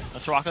currently. Now,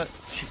 Soraka,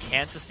 she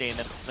can sustain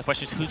them. The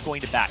question is who's going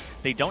to back.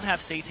 They don't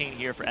have Satan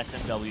here for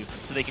SMW,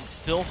 so they can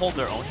still hold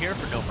their own here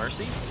for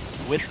noMERCY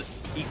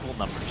with equal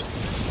numbers.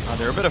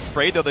 They're a bit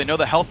afraid, though. They know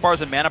the health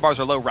bars and mana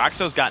bars are low.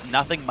 Raxo's got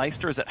nothing.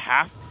 Meister is at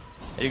half.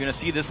 And you're going to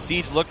see this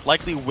siege look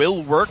likely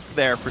will work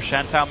there for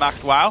Shantao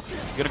macht. Wow.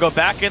 Going to go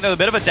back in there. A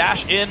bit of a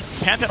dash in.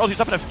 Pantheon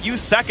ulti's up in a few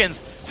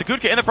seconds.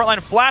 Sakutka in the front line.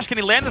 Flash. Can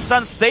he land the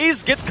stun?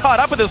 Saze gets caught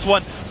up with this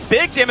one.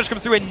 Big damage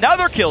comes through.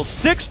 Another kill.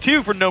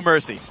 6-2 for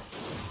noMERCY.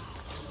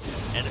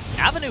 And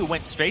Avenue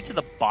went straight to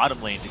the bottom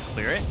lane to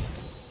clear it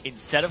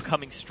instead of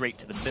coming straight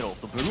to the middle.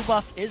 The blue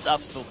buff is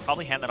up, so they'll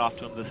probably hand that off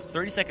to him. The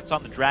 30 seconds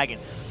on the dragon.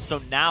 So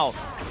now,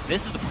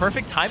 this is the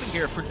perfect timing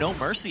here for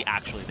noMERCY,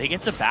 actually. They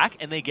get to back,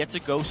 and they get to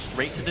go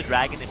straight to the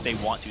dragon if they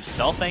want to.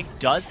 Spellfang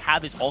does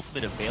have his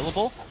ultimate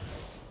available,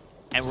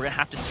 and we're going to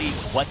have to see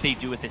what they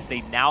do with this.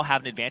 They now have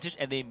an advantage,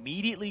 and they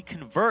immediately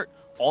convert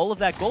all of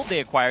that gold they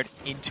acquired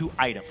into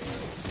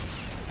items.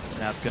 And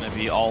that's going to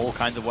be all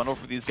kinds of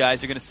wonderful for these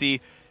guys. You're going to see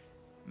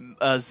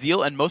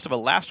Zeal and most of a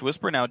Last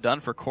Whisper now done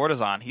for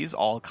Courtesan. He's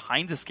all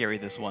kinds of scary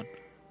this one.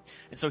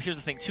 And so here's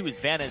the thing, too, is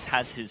Vanez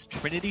has his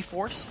Trinity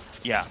Force.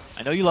 Yeah.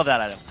 I know you love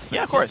that item.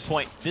 Yeah, of course. At this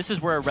point, this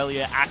is where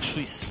Aurelia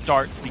actually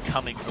starts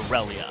becoming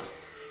Aurelia.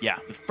 Yeah.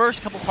 The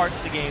first couple parts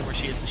of the game where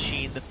she has the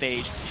Sheen, the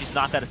Phage, she's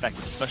not that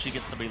effective, especially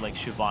against somebody like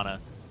Shyvana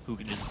who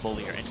can just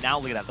bully her. And now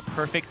look at that, the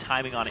perfect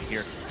timing on it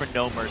here for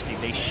noMERCY.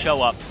 They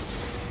show up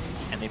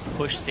and they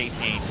push Satan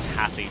to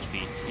half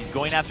HP. He's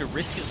going to have to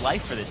risk his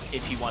life for this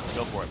if he wants to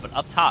go for it. But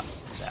up top,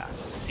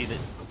 see that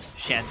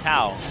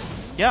Shantao,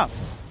 yeah,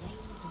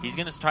 he's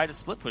going to try to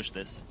split push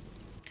this.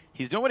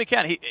 He's doing what he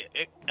can.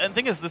 And the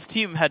thing is, this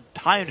team had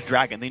timed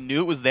Dragon. They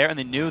knew it was there, and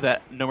they knew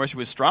that noMERCY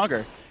was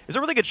stronger. It's a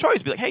really good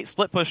choice. Be like, hey,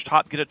 split push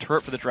top, get a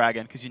turret for the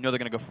Dragon, because you know they're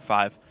going to go for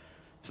 5.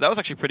 So that was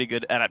actually pretty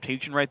good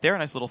adaptation right there. A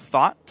nice little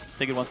thought.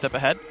 Thinking one step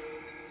ahead.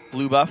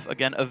 Blue buff,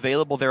 again,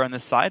 available there on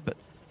this side, but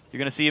you're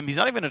going to see him. He's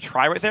not even going to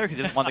try right there, because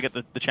he doesn't want to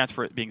get the chance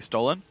for it being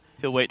stolen.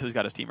 He'll wait till he's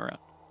got his team around.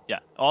 Yeah.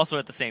 Also,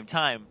 at the same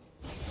time,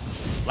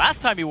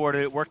 last time he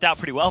warded it worked out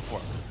pretty well for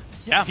him.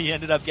 Yeah. He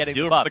ended up getting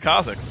the buff. The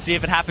Cossacks. See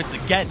if it happens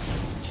again.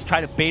 Just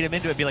try to bait him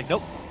into it and be like,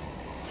 nope.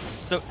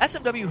 So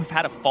SMW have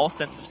had a false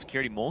sense of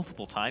security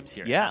multiple times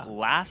here. Yeah.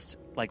 Last,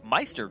 like,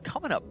 Meister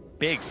coming up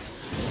big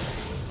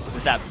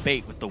with that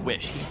bait with the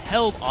Wish. He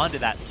held onto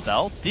that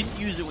spell, didn't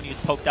use it when he was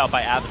poked out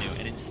by Avenue,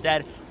 and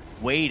instead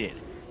waited,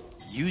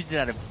 used it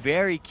at a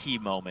very key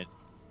moment,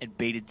 and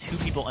baited 2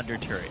 people under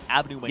turret.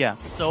 Avenue went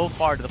so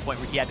far to the point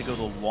where he had to go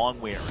the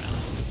long way around.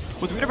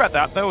 What's weird about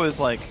that, though,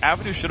 is, like,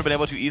 Avenue should have been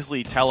able to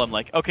easily tell him,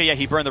 like, okay, yeah,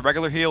 he burned the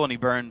regular heal, and he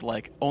burned,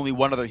 like, only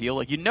one other heal.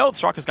 Like, you know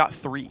Straka's got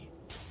 3,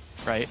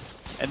 right?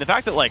 And the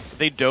fact that, like,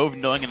 they dove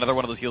knowing another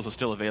one of those heals was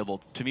still available,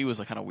 to me was,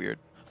 like, kind of weird.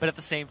 But at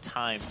the same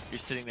time, you're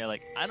sitting there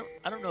like, I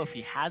don't know if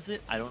he has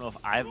it. I don't know if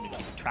Avenue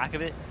keeping track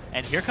of it.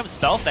 And here comes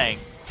Spellfang,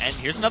 and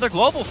here's another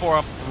global for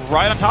him.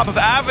 Right on top of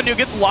Avenue,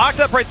 gets locked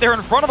up right there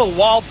in front of the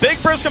wall.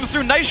 Big burst comes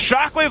through, nice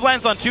shockwave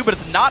lands on 2, but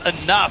it's not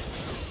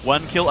enough.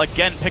 1 kill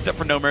again picked up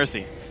for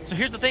noMERCY. So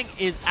here's the thing,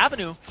 is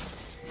Avenue,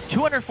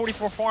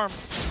 244 farm,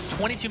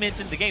 22 minutes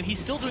into the game. He's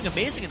still doing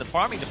amazing in the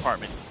farming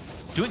department.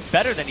 Doing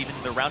better than even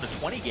in the round of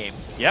 20 game.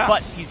 Yeah.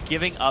 But he's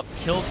giving up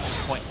kills at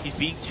this point. He's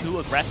being too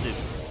aggressive.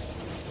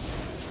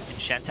 And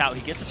Shantao,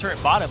 he gets a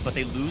turret bottom, but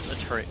they lose a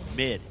turret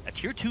mid. A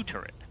tier 2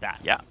 turret at that.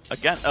 Yeah.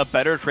 Again, a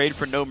better trade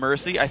for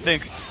noMERCY. I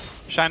think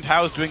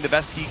Shantao is doing the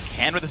best he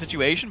can with the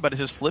situation, but is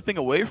just slipping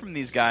away from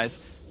these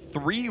guys.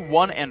 3,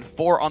 1, and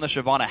 4 on the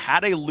Shyvana.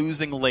 Had a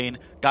losing lane,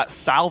 got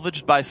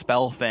salvaged by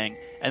Spellfang,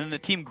 and then the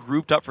team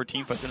grouped up for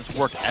teamfights, and it's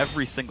worked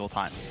every single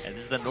time. And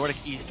this is the Nordic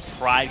East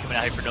pride coming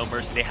out here for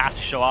noMERCY. They have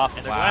to show off,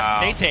 and they're going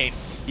after Satan.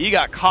 He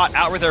got caught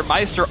out with their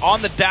Meister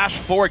on the dash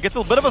forward. Gets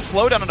a bit of a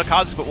slowdown on the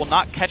Kazus, but will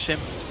not catch him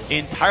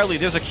entirely.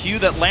 There's a Q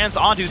that lands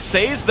onto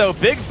Says, though.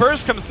 Big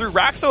burst comes through.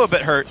 Raxo a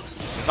bit hurt.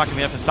 It's not going to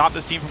be enough to stop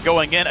this team from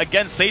going in.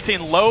 Again,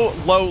 Satan low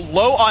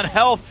on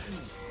health.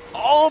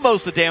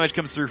 Almost the damage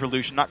comes through for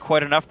Lucian. Not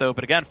quite enough, though.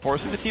 But again,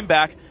 forcing the team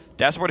back.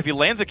 Dashboard, if he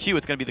lands a Q,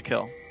 it's going to be the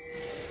kill.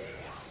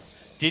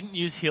 Didn't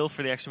use heal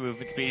for the extra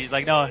movement speed. He's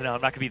like, no, I'm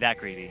not going to be that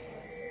greedy.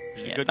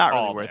 There's a good not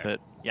call really worth there.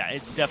 it. Yeah,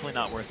 it's definitely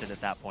not worth it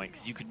at that point,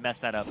 because you could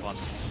mess that up on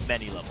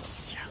many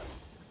levels. Yeah.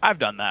 I've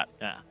done that.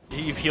 Yeah.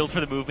 You've healed for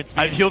the movement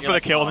speed. I've healed for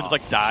the kill and then oh. just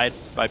like died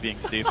by being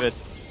stupid.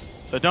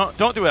 So don't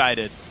do what I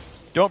did.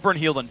 Don't burn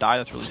healed and die.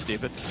 That's really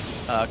stupid.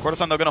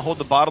 Courtesan, though, going to hold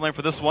the bottom lane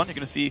for this one. You're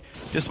going to see,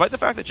 despite the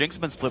fact that Jinx has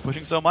been split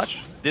pushing so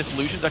much, this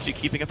Lucian's actually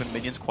keeping up in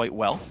minions quite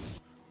well,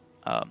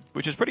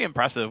 which is pretty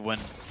impressive when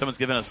someone's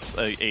given us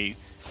a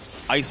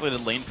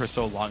isolated lane for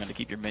so long and to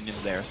keep your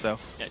minions there. So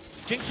yeah,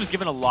 Jinx was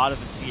given a lot of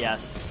the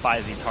CS by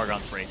the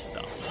Targon's race,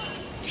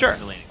 though. Sure. In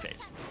the laning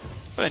phase.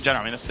 But in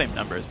general, I mean, it's the same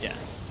numbers. Yeah.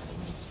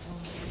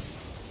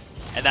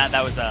 And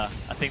that was a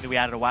thing that we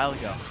added a while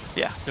ago.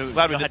 Yeah. So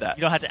glad we did that.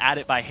 You don't have to add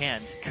it by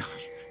hand.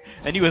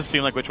 And you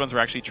assume like which ones were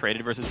actually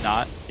traded versus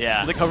not.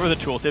 Yeah. They cover the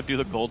tooltip, do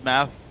the gold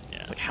math.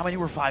 Yeah. Like how many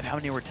were 5, how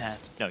many were 10?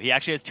 No, he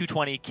actually has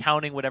 220,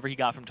 counting whatever he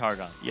got from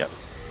Targon. Yep.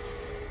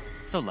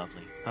 So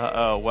lovely.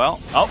 Uh-oh,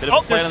 well.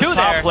 There's 2 there.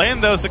 Top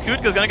lane, though.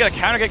 Sakutka's going to get a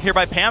counter kick here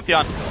by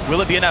Pantheon.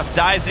 Will it be enough?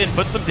 Dives in,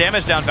 puts some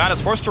damage down. Van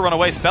is forced to run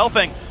away.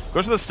 Spellfang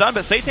goes for the stun,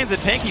 but Satan's a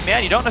tanky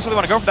man. You don't necessarily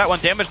want to go for that one.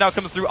 Damage now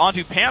comes through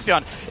onto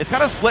Pantheon. It's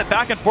kind of split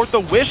back and forth. The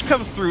Wish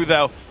comes through,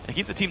 though, and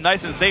keeps the team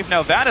nice and safe.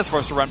 Now Van is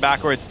forced to run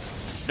backwards.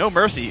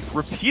 noMERCY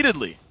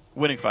repeatedly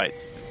winning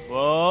fights.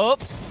 Whoa.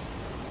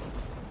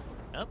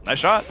 Oh. Nice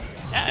shot.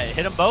 Yeah, it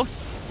hit them both.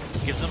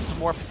 Gives them some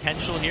more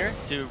potential here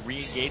to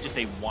re-engage if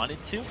they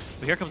wanted to.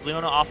 But here comes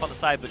Leona off on the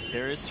side, but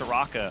there is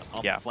Soraka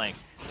on the flank.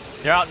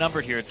 They're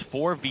outnumbered here. It's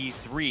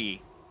 4v3.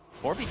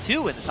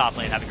 4v2 in the top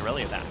lane, having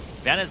Aurelia back.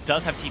 Vanez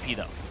does have TP,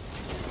 though.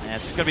 And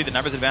it's going to be the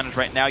numbers advantage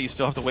right now. You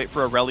still have to wait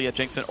for Aurelia,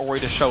 Jinx, and Ori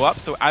to show up.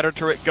 So outer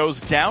turret goes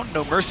down.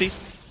 noMERCY.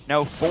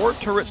 Now 4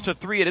 turrets to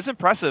 3. It is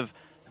impressive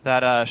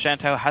that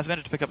Shantao has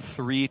managed to pick up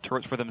 3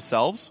 turrets for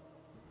themselves.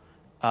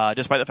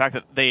 Despite the fact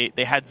that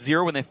they had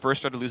 0 when they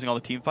first started losing all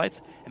the team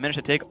fights, and managed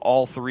to take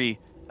all 3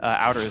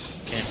 outers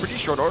in pretty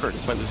short order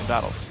despite losing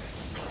battles.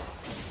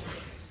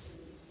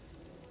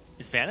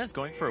 Is Vanas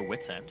going for a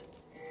Wit's End?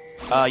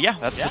 Yeah,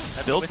 that's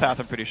the build path,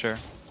 I'm pretty sure.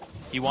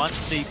 He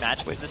wants the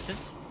magic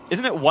resistance?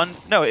 Isn't it one?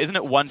 No, isn't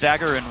it one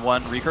dagger and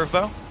one recurve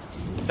bow?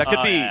 That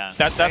could be. Yeah.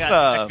 That's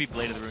that could be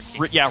Blade of the Ruin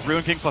King. Yeah,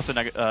 Ruin King plus a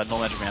null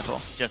magic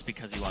mantle. Just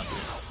because he wants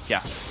it.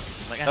 Yeah,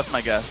 Like, that's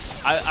my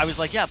guess. I was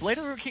like, yeah, Blade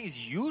of the Ruin King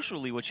is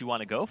usually what you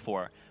want to go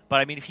for.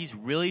 But I mean, if he's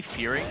really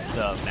fearing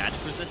the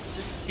magic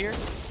resistance here,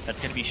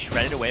 that's going to be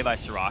shredded away by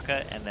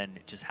Soraka and then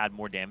just had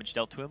more damage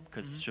dealt to him,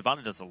 because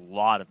Shyvana does a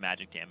lot of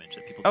magic damage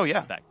that people don't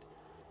expect.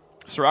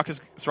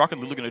 Soraka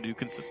and Lulu going to do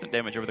consistent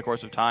damage over the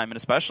course of time, and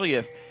especially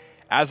if,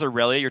 as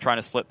Aurelia, you're trying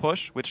to split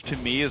push, which to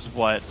me is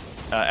what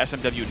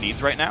SMW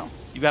needs right now.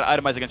 You've got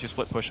to itemize against your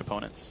split push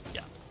opponents.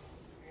 Yeah.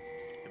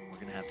 And we're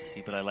going to have to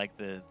see, but I like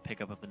the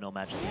pickup of the no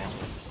magic damage.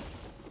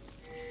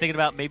 He's thinking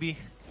about maybe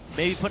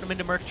putting him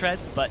into Merc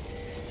Treads, but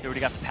he already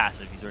got the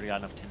passive. He's already got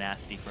enough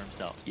tenacity for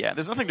himself. Yeah,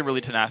 there's nothing to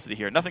really tenacity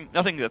here. Nothing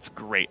that's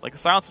great. Like, the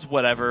silence is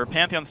whatever.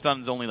 Pantheon stun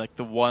is only like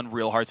the one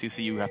real hard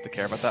CC you have to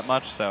care about that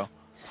much, so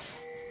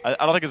I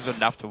don't think it's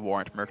enough to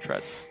warrant Merc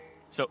Treads.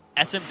 So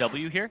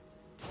SMW here,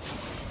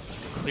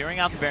 clearing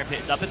out the Baron Pit.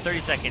 It's up in 30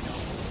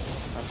 seconds.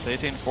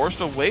 Satan forced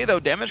away, though.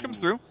 Damage comes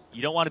through.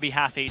 You don't want to be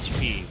half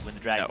HP when the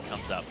dragon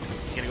comes up.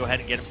 He's going to go ahead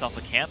and get himself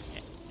a camp,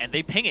 and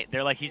they ping it.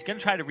 They're like, he's going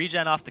to try to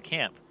regen off the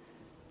camp.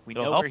 We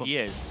know where he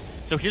is.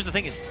 So here's the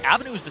thing: is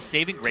Avenue is the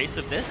saving grace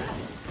of this,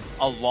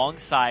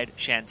 alongside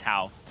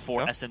Shantao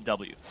for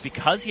SMW.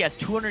 Because he has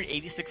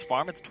 286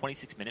 farm at the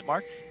 26-minute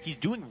mark, he's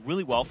doing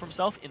really well for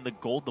himself in the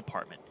gold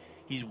department.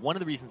 He's one of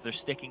the reasons they're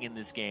sticking in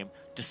this game,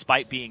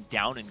 despite being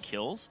down in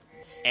kills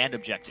and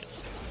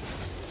objectives.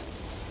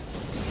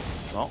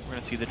 Well, we're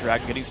going to see the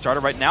Dragon getting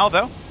started right now,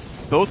 though.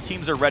 Both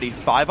teams are ready,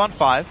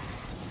 5-on-5.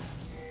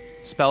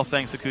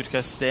 Spellfang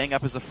Sakutka staying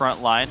up as the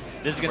front line.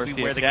 This is going to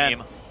be where the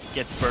game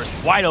gets burst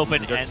wide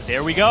open, and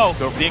there we go.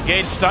 Go for the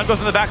engage. Stun goes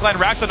in the back line.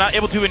 Raxo not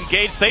able to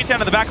engage.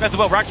 Satan in the back line as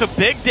well. Raxo,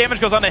 big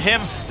damage goes on to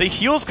him. The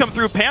heals come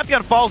through.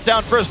 Pantheon falls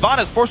down first.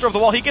 Vana is forced over the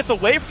wall. He gets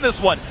away from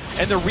this one.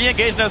 And the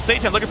re-engage now.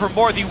 Satan looking for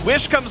more. The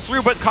wish comes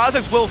through, but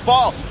Kazakhs will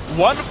fall.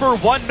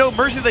 1-for-1. No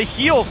mercy. The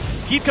heals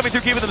keep coming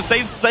through, keeping them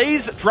safe.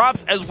 Saze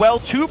drops as well.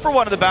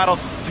 2-for-1 in the battle.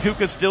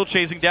 Sakuka's still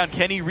chasing down.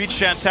 Can he reach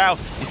Shantao?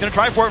 He's going to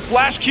try for it.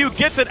 Flash Q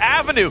gets it.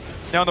 Avenue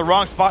now in the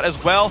wrong spot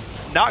as well.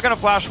 Not going to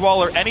flash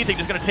wall or anything.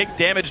 Just going to take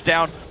damage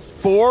down.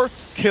 4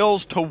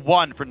 kills to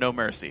 1 for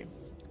noMERCY.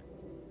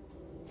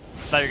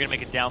 Thought you were going to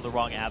make it down the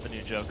wrong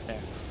avenue joke there.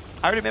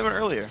 I already made one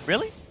earlier.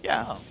 Really?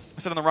 Yeah. Oh.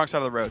 I said on the wrong side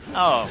of the road.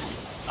 Oh,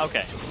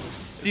 okay.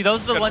 See,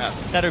 those are the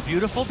ones that are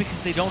beautiful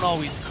because they don't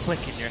always click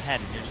in your head.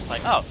 And you're just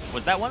like, oh,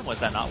 was that one? Was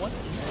that not one?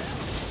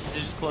 They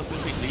just close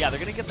this week. But yeah, they're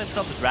going to get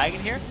themselves a dragon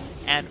here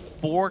and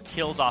 4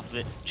 kills off of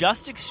it.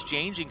 Just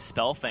exchanging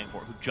Spellfang for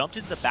it, who jumped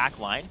into the back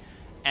line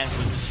and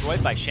was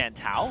destroyed by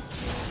Shantao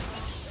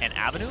and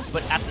Avenue,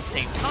 but at the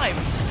same time,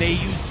 they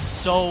used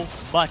so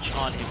much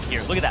on him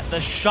here. Look at that, the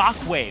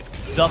shockwave,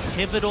 the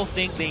pivotal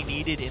thing they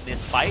needed in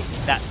this fight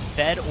that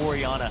fed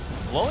Orianna.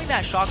 Blowing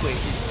that shockwave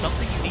is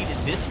something you need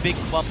in this big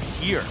clump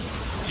here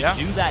to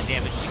do that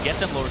damage, to get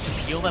them lower, to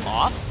peel them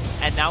off.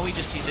 And now we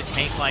just see the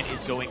tank line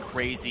is going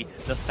crazy.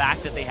 The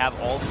fact that they have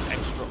all this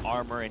extra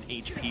armor and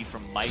HP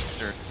from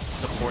Meister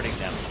supporting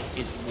them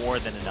is more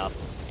than enough.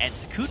 And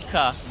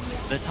Sakutka,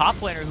 the top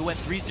laner who went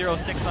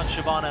 3-0-6 on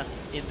Shyvana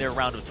in their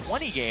round of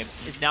 20 game,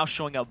 is now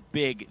showing up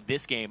big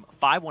this game,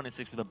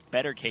 5-1-6 with a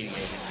better KDA than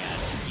he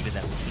had, even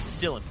then, which was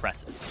still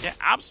impressive. Yeah,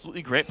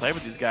 absolutely great play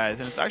with these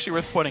guys. And it's actually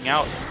worth pointing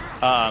out,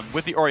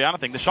 with the Orianna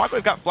thing, the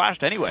Shockwave got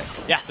flashed anyway.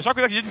 Yes. The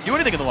Shockwave actually didn't do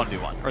anything in the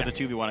 1v1, or the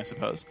 2v1, I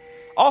suppose.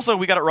 Also,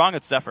 we got it wrong,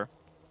 it's Zephyr.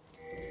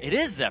 It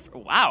is Zephyr.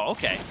 Wow,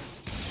 okay.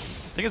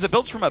 Thing is, it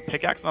builds from a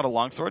pickaxe, not a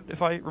longsword,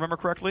 if I remember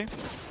correctly.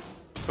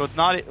 So it's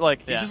not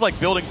like, he's just like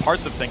building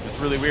parts of things. It's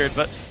really weird.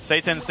 But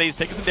Satan stays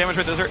taking some damage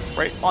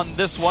right on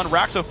this one.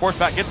 Raxo forced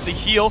back, gets the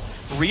heal.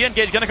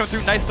 Re-engage, gonna come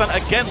through. Nice stun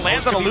again.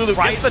 Lands on a Lulu.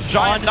 Gets the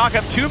giant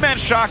knockup. 2-man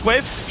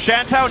shockwave.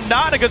 Shantao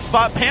not in a good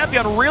spot.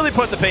 Pantheon really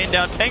put the pain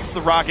down. Tanks the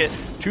rocket.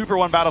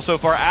 2-for-1 battle so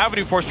far.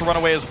 Avenue forced to run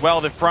away as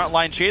well. The front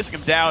line chasing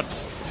him down.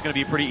 It's gonna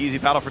be a pretty easy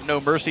battle for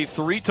noMERCY.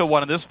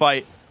 3-1 in this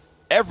fight.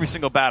 Every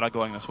single battle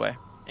going this way.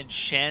 And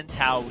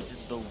Shantao was in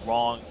the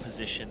wrong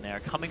position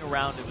there. Coming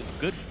around, it was a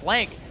good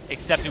flank,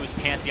 except it was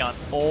Pantheon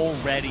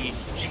already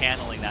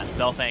channeling that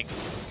Spellfang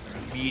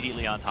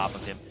immediately on top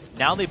of him.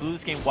 Now they blew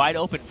this game wide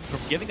open from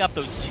giving up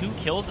those 2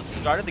 kills at the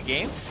start of the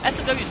game.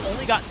 SMW's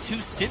only gotten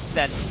 2 since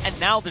then, and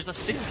now there's a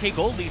 6k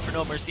gold lead for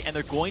noMERCY, and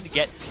they're going to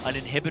get an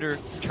inhibitor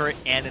turret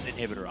and an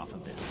inhibitor off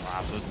of this.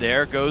 Wow, so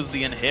there goes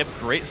the inhib.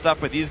 Great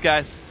stuff with these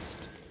guys.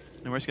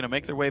 noMERCY going to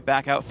make their way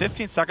back out.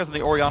 15 seconds on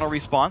the Orianna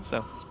respawn,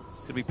 so it's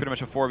going to be pretty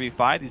much a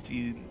 4v5. These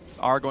teams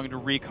are going to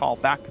recall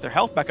back their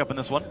health back up in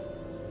this one.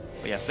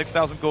 But yeah,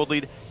 6,000 gold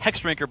lead. Hex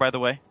Drinker, by the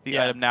way, the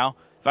item now.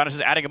 Vanish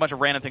is adding a bunch of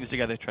random things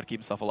together to try to keep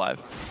himself alive.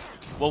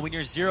 Well, when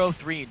you're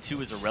 0-3 and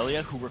 2 is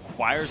Aurelia, who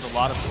requires a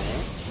lot of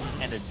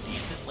gold and a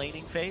decent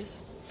laning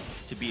phase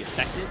to be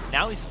effective,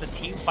 now he's in the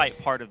team fight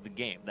part of the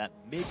game, that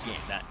mid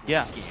game, that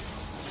game.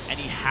 And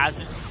he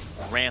hasn't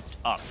ramped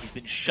up. He's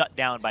been shut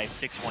down by a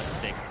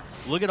 616.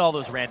 Look at all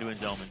those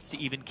Randuin's Omens to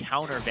even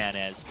counter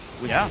Vanez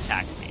with the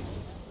attack speed.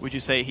 Would you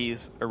say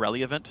he's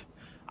irrelevant?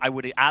 I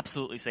would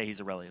absolutely say he's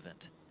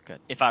irrelevant. Good.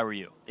 If I were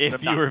you.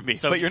 If you were me.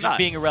 So but he's you're just not.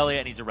 being irrelevant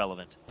and he's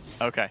irrelevant.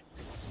 Okay.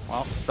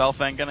 Well,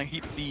 Spellfang going to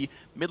keep the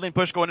mid lane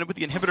push going in with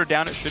the inhibitor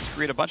down. It should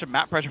create a bunch of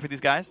map pressure for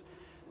these guys.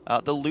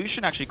 The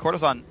Lucian, actually,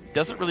 Courtesan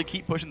doesn't really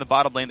keep pushing the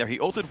bottom lane there. He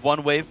ulted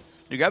one wave.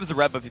 He grabs the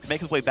red buff. He can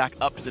make his way back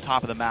up to the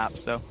top of the map.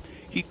 So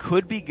he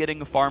could be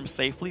getting a farm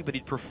safely, but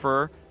he'd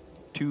prefer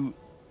to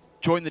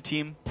join the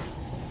team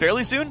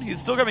fairly soon.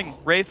 He's still grabbing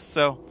Wraiths,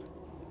 so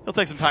he'll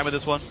take some time with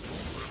this one.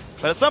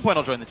 But at some point,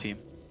 he'll join the team.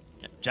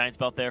 Yeah, Giant's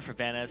Belt there for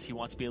Vanez. He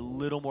wants to be a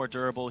little more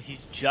durable.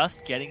 He's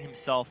just getting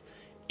himself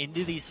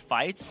into these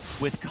fights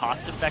with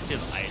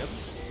cost-effective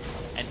items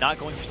and not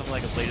going for something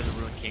like a Blade of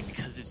the Ruined King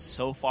because it's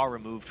so far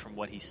removed from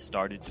what he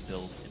started to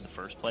build in the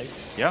first place.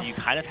 Yeah. You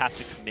kind of have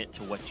to commit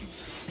to what you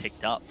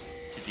picked up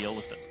to deal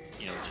with them.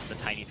 You know, just the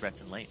tiny threats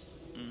in lane.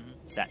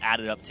 That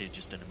added up to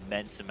just an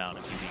immense amount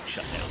of you being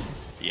shut down.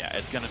 Yeah,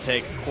 it's going to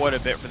take quite a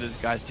bit for these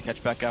guys to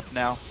catch back up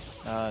now.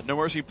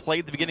 noMERCY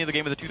played the beginning of the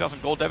game with a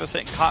 2,000 gold deficit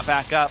and caught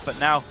back up, but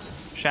now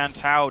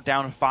Shantao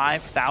down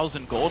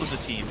 5,000 gold as a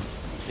team.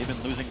 They've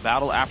been losing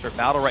battle after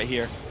battle right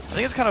here. I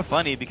think it's kind of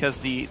funny because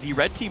the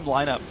red team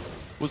lineup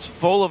was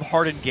full of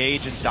hard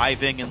engage and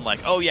diving and like,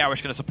 oh yeah, we're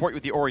just going to support you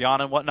with the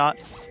Orianna and whatnot.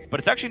 But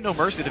it's actually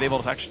noMERCY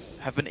that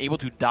have been able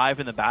to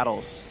dive in the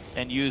battles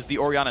and use the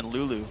Orianna and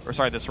Lulu, or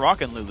sorry, the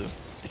Soraka and Lulu,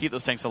 to keep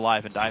those tanks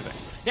alive and diving.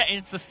 Yeah, and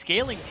it's the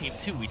scaling team,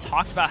 too. We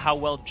talked about how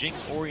well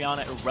Jinx,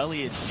 Orianna,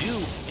 Irelia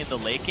do in the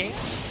late game,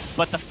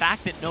 but the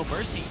fact that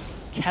noMERCY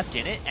kept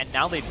in it, and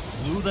now they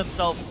blew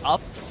themselves up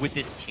with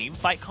this team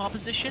fight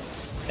composition,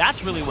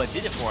 that's really what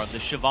did it for them. The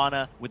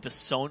Shyvana with the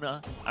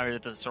Sona, or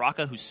the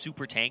Soraka, who's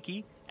super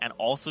tanky, and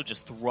also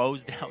just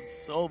throws down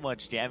so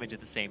much damage at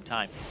the same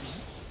time.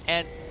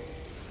 And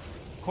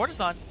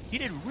Courtesan, he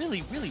did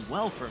really, really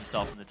well for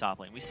himself in the top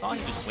lane. We saw he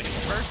was winning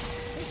first,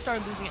 he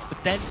started losing it,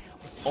 but then,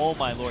 oh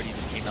my lord, he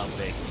just came out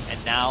big.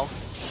 And now,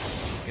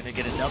 gonna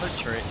get another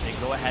turret. They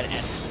go ahead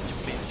and the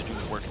Super Minions are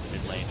doing work in the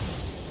mid lane.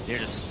 They're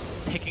just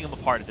picking them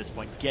apart at this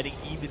point, getting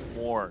even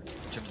more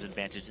in terms of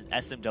advantage. In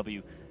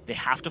SMW, they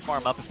have to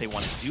farm up if they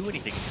want to do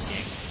anything in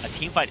this game. A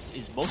team fight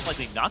is most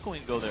likely not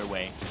going to go their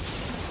way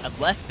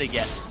unless they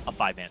get a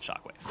 5-man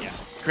Shockwave. Yeah,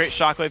 great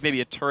Shockwave,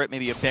 maybe a turret,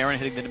 maybe a Baron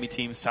hitting the enemy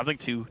team, something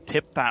to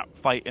tip that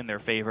fight in their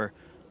favor.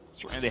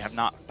 Certainly they have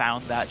not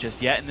found that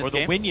just yet in this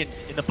game. Or the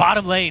Winions in the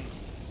bottom lane.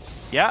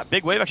 Yeah,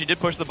 big wave actually did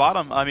push the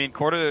bottom. I mean,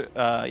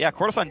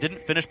 Courtesan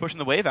didn't finish pushing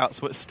the wave out,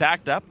 so it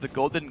stacked up. The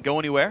gold didn't go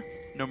anywhere.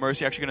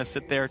 noMERCY actually going to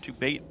sit there to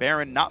bait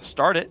Baron, not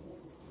start it.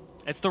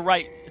 It's the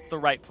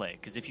right play,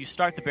 because if you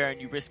start the Baron,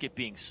 you risk it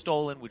being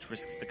stolen, which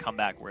risks the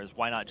comeback, whereas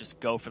why not just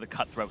go for the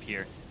cutthroat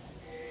here?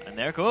 And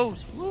there it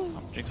goes. Woo.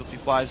 Jinx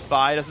flies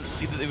by, doesn't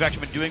see that they've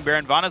actually been doing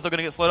Baron. Vana's going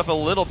to get slowed up a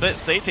little bit.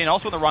 Satan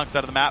also on the wrong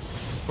side of the map.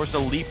 Forced to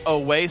leap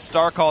away.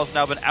 Starcall has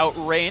now been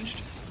outranged.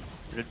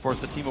 It did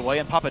force the team away,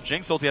 and Papa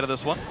Jinx ulti out of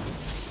this one.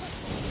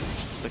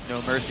 Looks like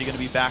noMERCY going to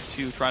be back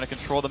to trying to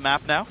control the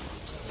map now.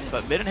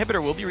 But mid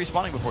inhibitor will be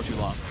respawning before too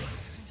long.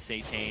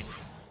 Satan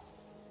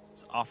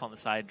is off on the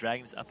side.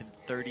 Dragon's up in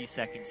 30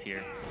 seconds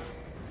here.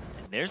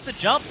 And there's the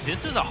jump.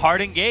 This is a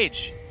hard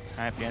engage.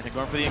 All right, Panther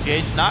going for the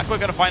engage. Not quite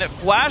going to find it.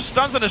 Flash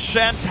stuns on a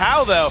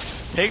Shantao, though.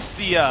 Takes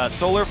the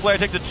Solar Flare,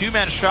 takes a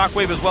 2-man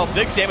Shockwave as well.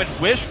 Big damage.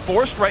 Wish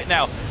forced right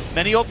now.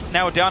 Many ults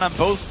now down on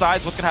both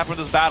sides. What's going to happen with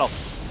this battle?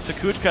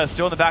 Sakutka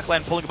still in the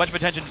backline, pulling a bunch of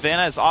attention.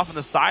 Vanna is off on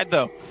the side,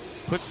 though.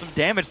 Put some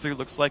damage through.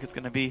 Looks like it's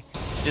going to be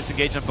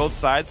disengaged on both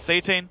sides.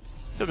 Satan,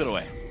 he'll get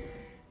away.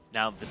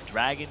 Now the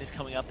Dragon is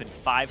coming up in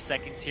 5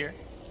 seconds here.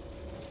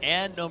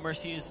 And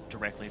noMERCY is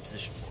directly in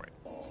position for it.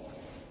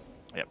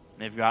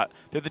 Yep,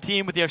 they're the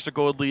team with the extra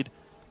gold lead.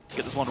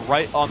 Get this one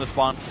right on the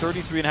spawn.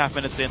 33.5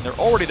 minutes in. They're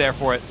already there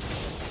for it.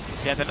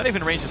 Panther not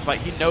even range this fight.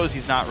 He knows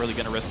he's not really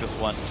going to risk this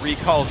one.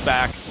 Recalls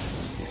back.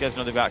 These guys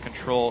know they've got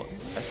control.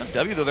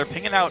 SMW, though, they're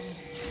pinging out.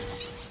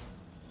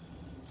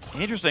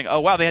 Interesting. Oh,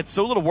 wow, they had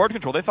so little ward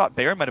control. They thought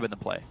Baron might have been the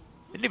play.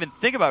 They didn't even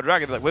think about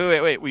Dragon. They're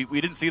like, wait.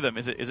 We didn't see them.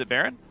 Is it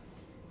Baron?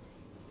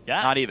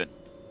 Yeah. Not even.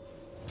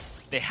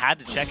 They had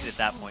to check it at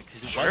that point,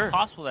 because it was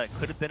possible that it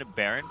could have been a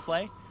Baron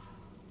play.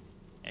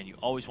 And you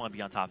always want to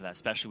be on top of that,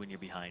 especially when you're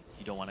behind.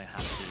 You don't want to have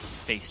to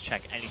face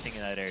check anything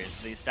in that area.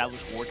 So they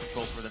established ward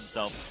control for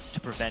themselves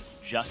to prevent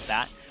just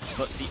that.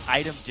 But the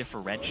item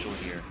differential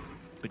here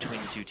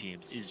between the two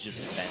teams is just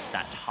immense.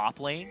 That top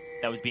lane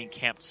that was being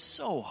camped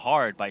so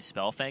hard by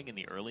Spellfang in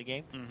the early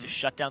game to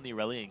shut down the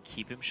Irelia and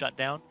keep him shut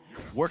down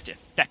worked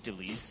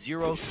effectively.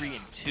 0, 3,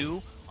 and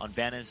 2 on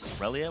Vanna's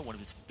Irelia, one of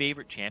his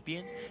favorite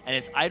champions. And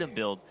his item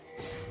build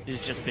has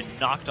just been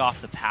knocked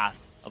off the path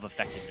of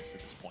effectiveness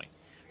at this point.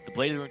 The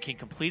Blade of the Ruined King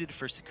completed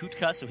for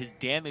Sakutka, so his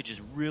damage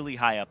is really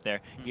high up there.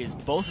 He has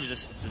both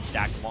resistances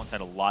stacked alongside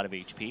a lot of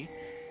HP.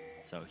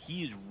 So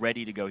he's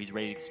ready to go. He's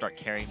ready to start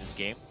carrying this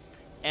game.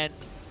 And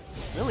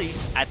really,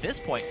 at this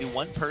point,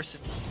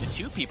 the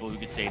two people who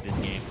could save this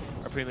game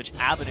are pretty much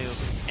Avenue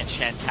and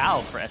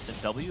Shantao for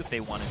SMW if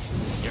they wanted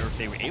to, or if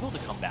they were able to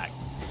come back.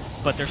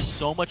 but there's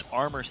so much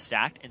armor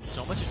stacked and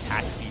so much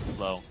attack speed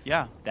slow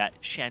that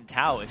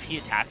Shantao, if he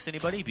attacks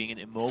anybody, being an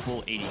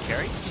immobile AD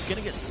carry, he's going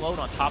to get slowed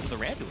on top of the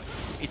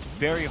Randuins. It's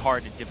very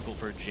hard and difficult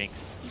for a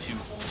Jinx to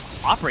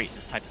operate in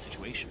this type of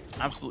situation.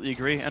 Absolutely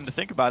agree. And to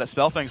think about it,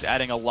 Spellfang's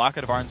adding a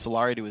Locket of Iron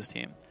Solari to his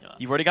team.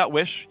 You've already got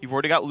Wish, you've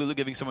already got Lulu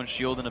giving someone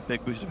shield and a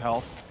big boost of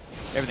health.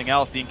 Everything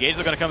else, the engages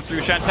are going to come through.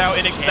 Shantao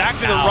in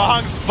exactly the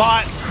wrong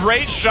spot.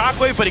 Great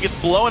shockwave, but he gets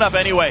blown up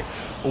anyway.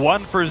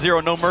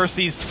 1-0,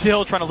 noMERCY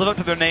still trying to live up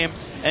to their name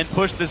and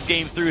push this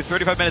game through.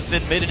 35 minutes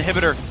in, mid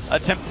inhibitor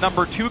attempt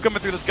number 2 coming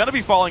through. That's going to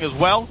be falling as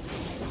well.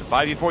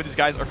 5v4, these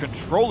guys are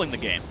controlling the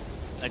game.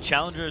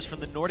 Challengers from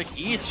the Nordic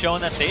East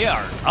showing that they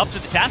are up to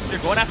the task. They're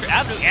going after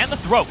Avenue and the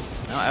throat.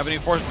 Now Avenue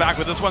forced back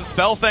with this one.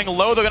 Spellfang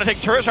low. They're going to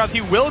take turret shots.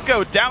 He will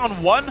go down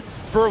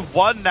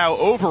 1-for-1 now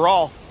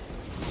overall.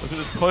 Look at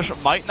this push.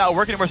 Might not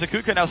work anymore.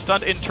 Sakutka now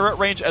stunned in turret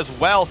range as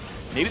well.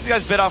 Maybe these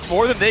guys bit off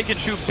more than they can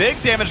chew.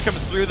 Big damage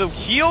comes through. The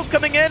heals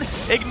coming in.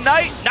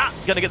 Ignite. Not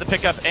going to get the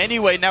pickup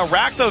anyway. Now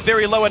Raxo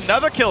very low.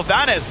 Another kill.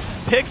 Vanes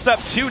picks up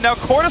 2. Now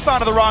Cortison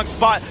to the wrong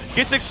spot.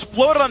 Gets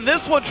exploded on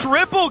this one.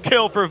 Triple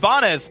kill for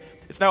Vanes.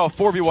 It's now a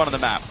 4v1 on the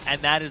map.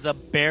 And that is a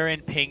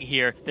Baron ping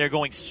here. They're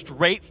going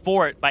straight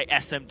for it by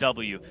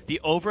SMW.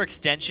 The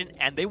overextension,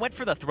 and they went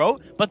for the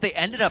throat, but they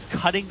ended up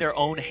cutting their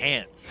own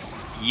hands.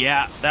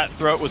 Yeah, that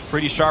throat was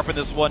pretty sharp in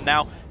this one.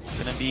 Now, it's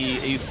going to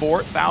be a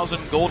 4,000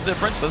 gold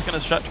difference, but it's going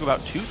to shut to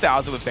about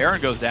 2,000 when Baron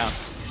goes down.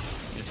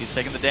 You see he's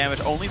taking the damage.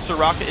 Only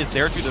Soraka is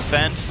there to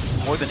defend.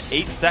 More than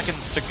 8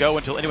 seconds to go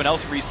until anyone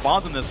else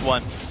respawns in this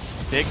one.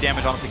 Big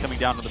damage, honestly, coming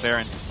down to the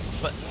Baron.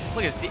 But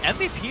look at this, the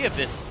MVP of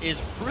this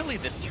is really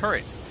the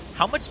turrets.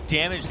 How much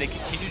damage they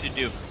continue to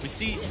do. We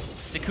see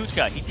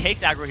Sakutka, he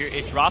takes aggro here,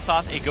 it drops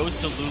off, it goes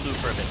to Lulu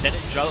for a bit, then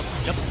it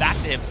jumps back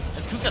to him.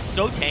 Sakutka's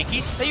so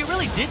tanky that you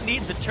really did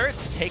need the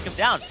turrets to take him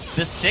down.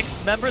 The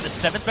 6th member, the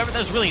 7th member, that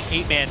was really an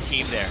 8-man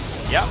team there.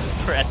 Yeah,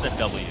 for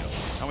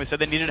SMW. And we said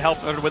they needed help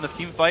in order to win the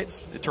team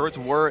fights. The turrets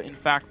were, in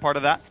fact, part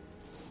of that.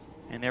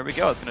 And there we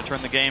go. It's going to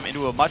turn the game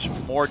into a much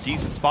more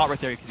decent spot right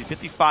there. You can see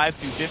 55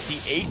 to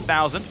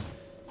 58,000.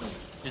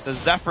 Just a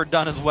Zephyr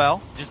done as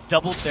well. Just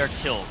doubled their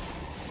kills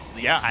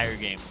the entire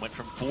game. Went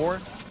from 4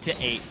 to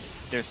 8.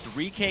 They're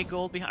 3k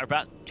gold behind, or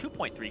about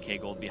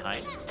 2.3k gold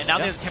behind. And now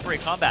they have temporary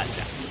combat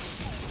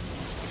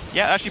stats.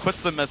 Yeah, it actually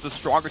puts them as the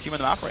stronger team on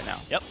the map right now.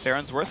 Yep.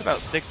 Baron's worth about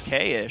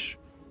 6k-ish.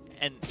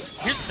 And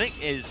here's the thing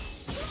is,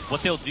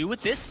 what they'll do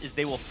with this is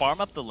they will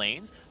farm up the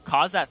lanes,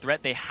 cause that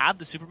threat. They have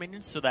the super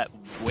minions, so that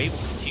wave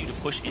will continue to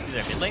push into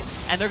their mid lane,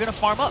 and they're going to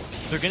farm up.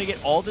 They're going to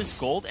get all this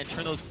gold and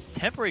turn those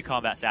temporary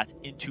combat stats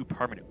into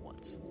permanent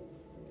ones.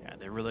 Yeah,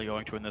 they're really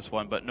going to win this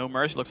one, but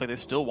noMERCY looks like they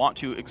still want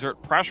to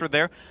exert pressure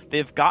there.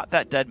 They've got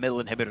that dead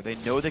middle inhibitor. They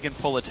know they can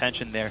pull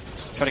attention there.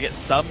 Try to get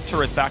some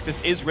turrets back.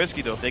 This is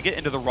risky, though. If they get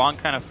into the wrong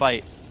kind of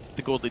fight,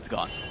 the gold lead's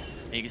gone.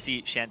 And you can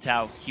see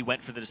Shantao, he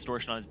went for the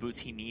distortion on his boots.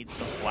 He needs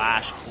the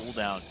flash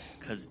cooldown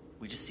because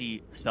we just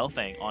see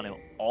Spellfang on him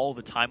all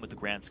the time with the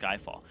Grand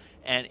Skyfall.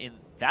 And in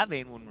that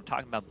vein, when we're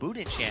talking about boot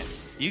enchants,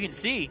 you can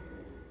see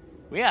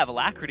we have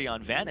Alacrity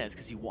on Vanes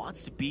because he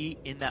wants to be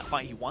in that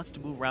fight. He wants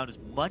to move around as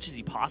much as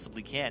he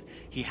possibly can.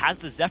 He has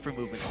the Zephyr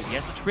movement speed. He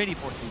has the Trinity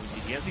Force movement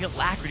speed. He has the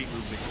Alacrity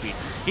movement speed.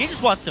 He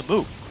just wants to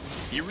move.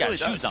 He really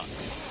got shoes on.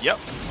 Yep.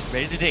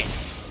 Ready to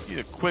dance. He's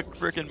a quick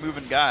freaking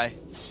moving guy.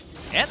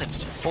 And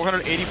it's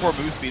 484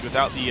 move speed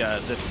without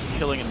the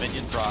killing and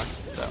minion proc.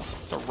 So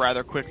it's a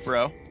rather quick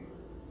bro.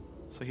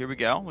 So here we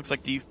go. Looks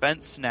like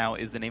defense now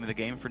is the name of the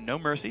game for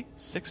noMERCY.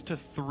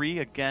 6-3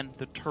 again,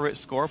 the turret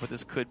score, but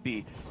this could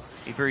be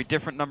a very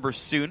different number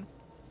soon.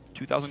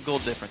 2,000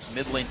 gold difference.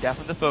 Mid lane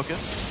definitely the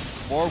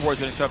focus. More wards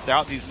getting swept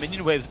out. These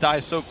minion waves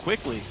die so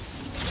quickly.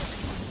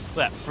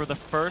 But for the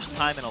first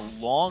time in a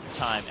long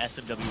time,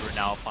 SMW are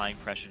now applying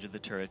pressure to the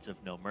turrets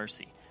of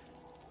noMERCY.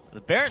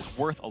 The Baron's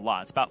worth a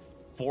lot. It's about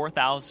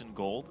 4,000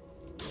 gold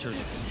in terms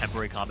of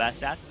temporary combat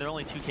stats. They're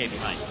only 2k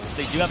behind.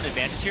 So they do have an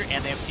advantage here,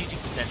 and they have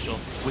sieging potential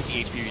with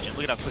the HP region.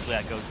 Look at how quickly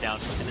that goes down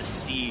and the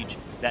siege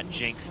that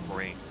Jinx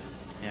brings.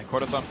 Yeah,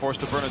 Cortison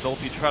forced to burn his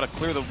ulti to try to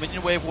clear the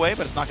minion wave away,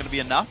 but it's not going to be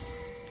enough.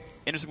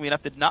 Interestingly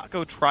enough, did not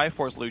go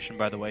Triforce Lucian,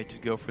 by the way, to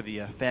go for the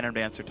Phantom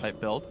Dancer type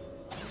build.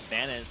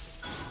 Vanes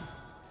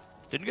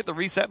didn't get the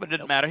reset, but it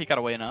didn't matter. He got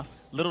away enough.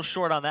 Little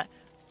short on that.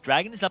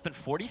 Dragon is up in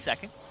 40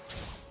 seconds.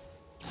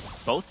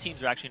 Both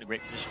teams are actually in a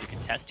great position to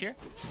contest here.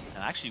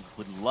 And I actually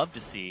would love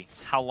to see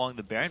how long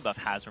the Baron buff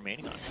has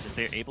remaining on it. Because if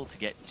they're able to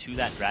get to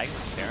that Dragon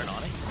with Baron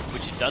on it,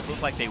 which it does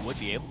look like they would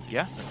be able to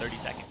in 30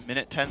 seconds.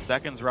 Minute 10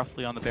 seconds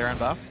roughly on the Baron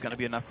buff. It's going to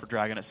be enough for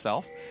Dragon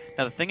itself.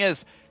 Now the thing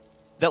is,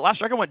 that last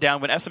Dragon went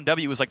down when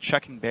SMW was like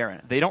checking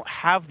Baron. They don't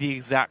have the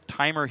exact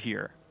timer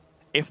here.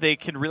 If they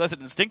can realize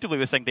it instinctively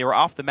with saying they were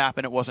off the map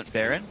and it wasn't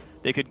Baron,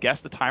 they could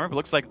guess the timer, but it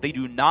looks like they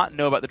do not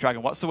know about the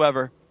Dragon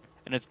whatsoever,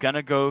 and it's going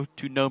to go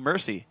to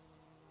noMERCY.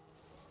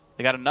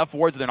 They got enough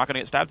wards, they're not going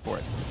to get stabbed for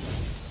it.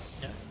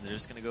 Yeah, they're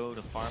just going to go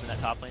to farm in that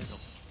top lane. They'll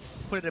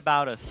put it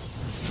about a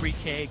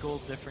 3k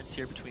gold difference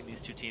here between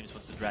these two teams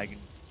once the Dragon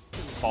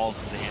falls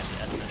into the hands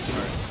of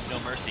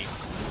noMERCY.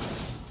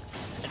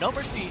 And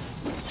noMERCY,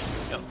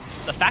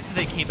 the fact that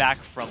they came back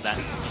from that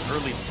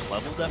early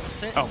level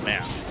deficit,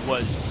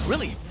 was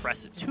really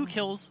impressive. 2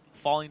 kills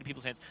falling into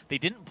people's hands. They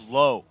didn't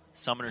blow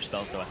summoner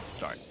spells though at the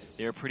start.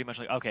 They were pretty much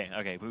like, okay,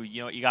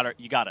 you know, you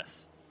got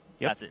us.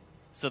 Yep. That's it.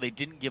 So they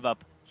didn't give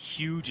up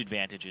huge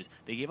advantages.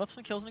 They gave up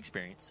some kills and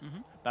experience,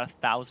 about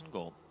 1,000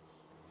 gold.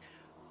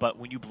 But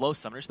when you blow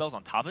summoner spells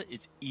on top of it,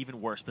 it's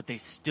even worse. But they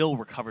still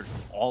recovered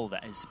from all of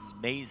that. It's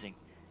amazing.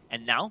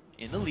 And now,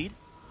 in the lead,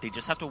 they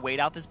just have to wait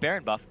out this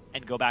Baron buff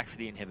and go back for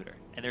the inhibitor.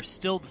 And they're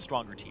still the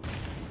stronger team.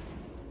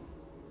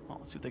 Well,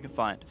 let's see what they can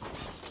find.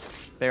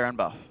 Baron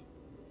buff.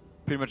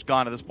 Pretty much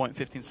gone at this point.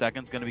 15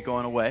 seconds. Going to be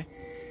going away.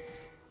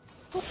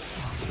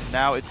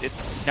 Now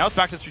it's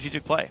back to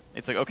strategic play.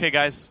 It's like, okay,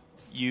 guys,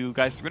 you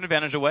guys threw an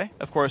advantage away.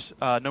 Of course,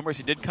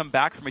 noMERCY did come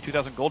back from a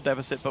 2,000 gold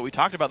deficit, but we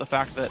talked about the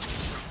fact that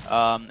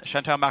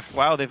Shantao,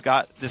 macht, they've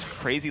got this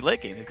crazy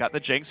late game. They've got the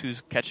Jinx,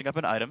 who's catching up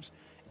in items.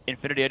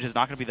 Infinity Edge is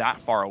not going to be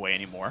that far away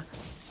anymore.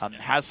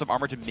 Has some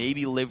armor to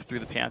maybe live through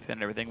the Pantheon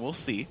and everything. We'll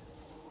see.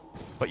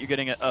 But you're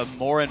getting a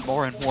more and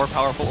more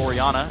powerful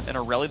Orianna and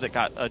a Rally that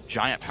got a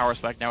giant power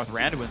spike now with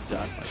Randuin's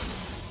done. Like,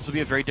 this will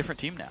be a very different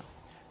team now.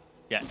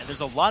 Yeah, and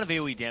there's a lot of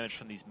AoE damage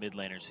from these mid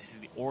laners. You see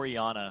the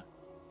Orianna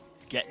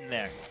is getting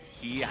there.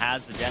 He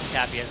has the Death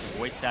Cap, he has the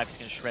Void Staff, he's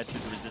going to shred through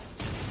the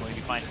resistances, he's going to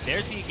be fine.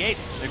 There's the engage.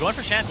 They're going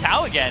for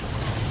Shantao again,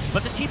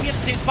 but the TP at the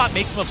same spot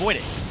makes him avoid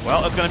it.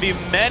 Well, it's going to be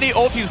many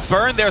ultis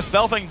burned there.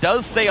 Spellfang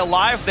does stay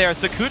alive there.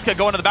 Sakutka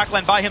going to the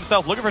backline by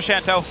himself, looking for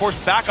Shantao,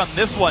 forced back on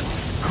this one.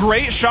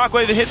 Great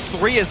shockwave that hits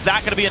 3. Is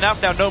that going to be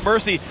enough? Now,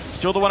 noMERCY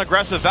still the one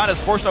aggressive. Van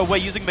is forced away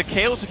using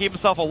Mikhails to keep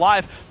himself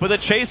alive, but the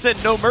chase in,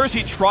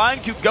 noMERCY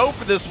trying to go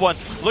for this one.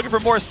 Looking for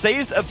more,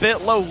 Sazed a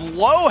bit low.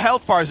 Low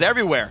health bars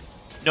everywhere.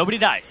 Nobody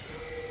dies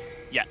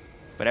yet.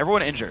 But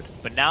everyone injured.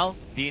 But now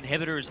the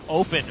inhibitor is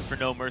open for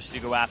noMERCY to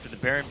go after. The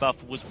Baron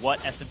buff was what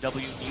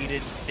SMW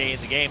needed to stay in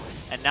the game,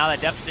 and now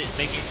that deficit is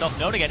making itself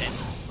known again. And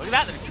look at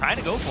that, they're trying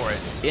to go for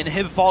it.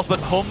 Inhib falls, but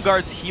Home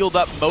Guards healed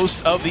up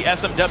most of the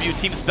SMW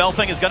team.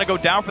 Spellfang is going to go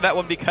down for that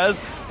one because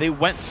they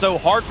went so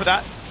hard for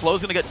that.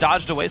 Slow's going to get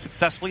dodged away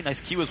successfully. Nice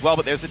Q as well,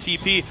 but there's a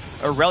TP.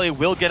 Aurelia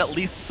will get at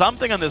least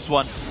something on this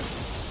one.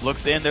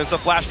 Looks in, there's the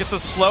flash, gets a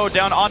slow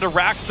down onto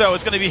Raxo.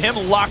 It's going to be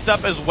him locked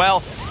up as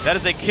well. That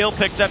is a kill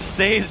picked up.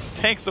 Sazed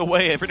tanks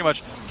away pretty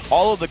much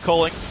all of the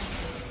culling.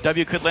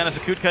 W could land a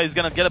Sakutka. He's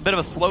going to get a bit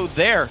of a slow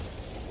there.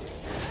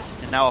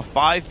 And now a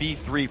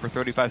 5v3 for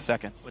 35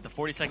 seconds. With the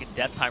 40-second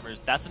death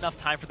timers, that's enough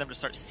time for them to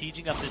start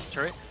sieging up this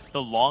turret.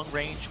 The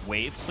long-range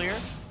wave clear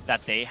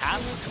that they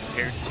have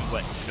compared to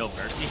what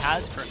noMERCY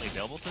has currently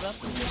available to them,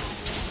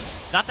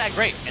 it's not that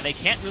great, and they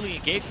can't really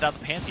engage without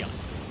the Pantheon.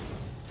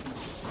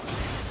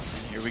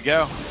 Here we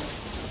go.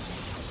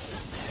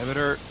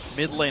 Inhibitor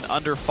mid lane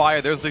under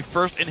fire. There's the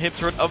first inhib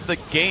turret of the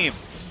game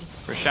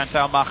for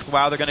Shantao, macht.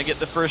 They're going to get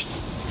the first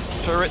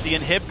turret. The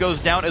inhib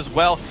goes down as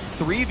well.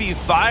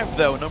 3v5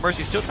 though.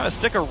 noMERCY still trying to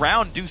stick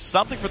around, do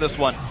something for this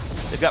one.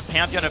 They've got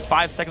Pantheon at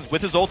 5 seconds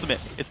with his ultimate.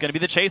 It's going to be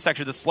the chase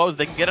actually. The slows,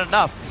 they can get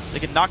enough. They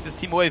can knock this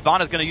team away.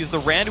 Vana's going to use the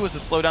Randuin to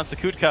slow down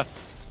Sakutka.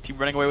 Team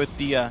running away with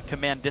the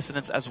command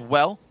dissonance as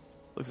well.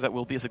 Looks like that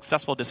will be a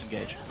successful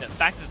disengage. The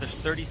fact that there's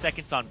 30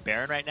 seconds on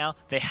Baron right now,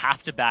 they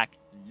have to back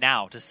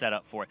now to set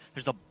up for it.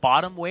 There's a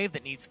bottom wave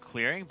that needs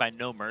clearing by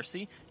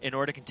noMERCY in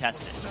order to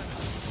contest it.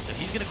 So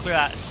he's going to clear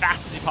that as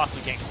fast as he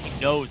possibly can because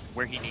he knows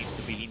where he needs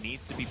to be. He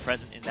needs to be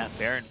present in that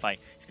Baron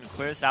fight. He's going to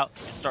clear this out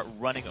and start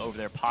running over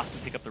there,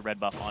 possibly pick up the red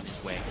buff on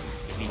his way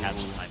if he has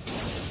the time.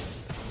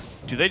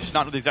 Do they just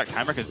not know the exact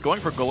timer? Because going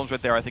for golems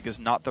right there, I think, is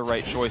not the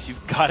right choice.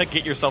 You've got to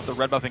get yourself the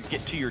red buff and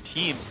get to your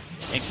team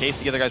in case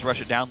the other guys rush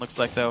it down. Looks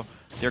like, though,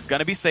 they're going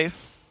to be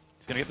safe.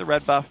 He's going to get the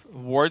red buff.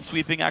 Ward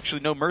sweeping,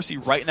 actually,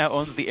 noMERCY right now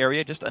owns the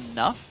area just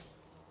enough.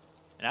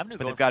 And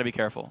but they've got to be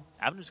careful.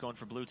 Avenue's going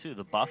for blue, too.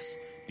 The buffs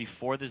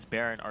before this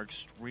Baron are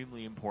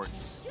extremely important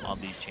on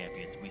these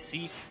champions. We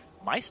see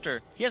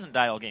Meister, he hasn't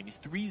died all game. He's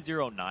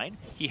 3-0-9.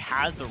 He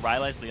has the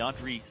Rylai's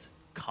Leandri's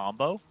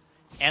combo.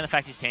 And the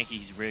fact he's tanky,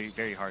 he's very,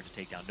 very hard to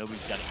take down.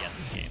 Nobody's done it yet in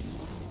this game.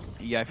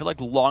 Yeah, I feel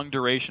like long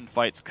duration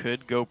fights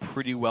could go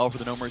pretty well for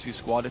the noMERCY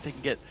squad. If they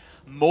can get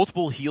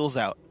multiple heals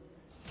out,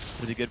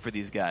 it'll be good for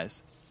these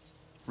guys.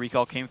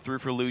 Recall came through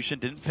for Lucian.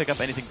 Didn't pick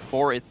up anything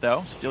for it,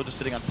 though. Still just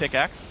sitting on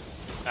pickaxe.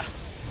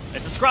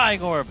 It's a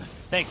scrying orb.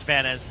 Thanks,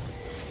 Vanez.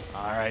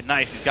 All right,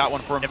 nice. He's got one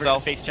for himself. Never gonna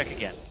face check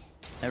again.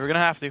 Never going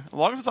to have to, as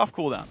long as it's off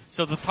cooldown.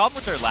 So the problem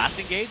with their last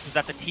engage was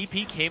that the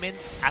TP came in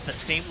at the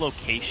same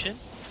location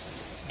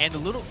and a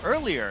little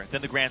earlier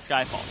than the Grand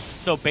Skyfall.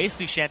 So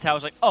basically Shantao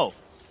was like, oh,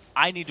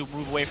 I need to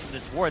move away from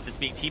this ward that's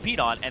being TP'd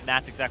on, and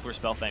that's exactly where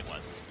Spellfang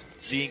was.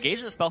 The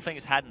engagement that Spellfang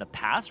has had in the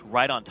past,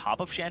 right on top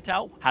of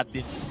Shantao, have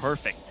been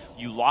perfect.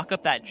 You lock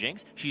up that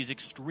Jinx, she's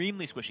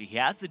extremely squishy. He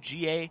has the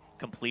GA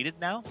completed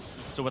now,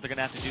 so what they're going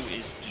to have to do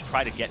is just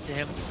try to get to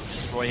him,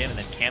 destroy him, and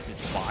then camp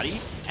his body.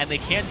 And they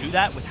can't do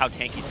that with how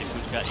tanky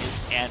Sakutka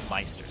is and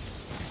Meister.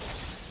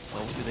 So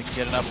we'll see if they can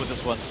get enough with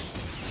this one.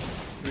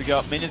 Here we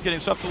go. Minions getting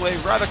swept away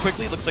rather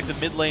quickly. Looks like the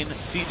mid lane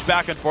siege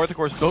back and forth. Of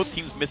course, both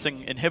teams missing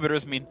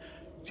inhibitors. I mean,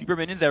 super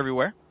minions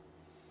everywhere.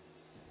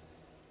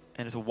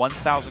 And it's a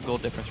 1,000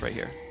 gold difference right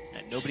here.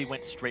 And nobody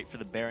went straight for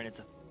the Baron. It's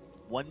a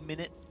 1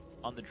 minute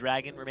on the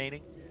Dragon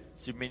remaining.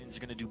 Super Minions are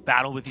going to do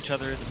battle with each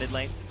other in the mid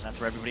lane. And that's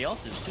where everybody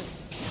else is, too.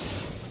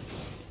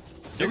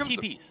 No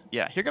TPs.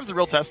 Here comes the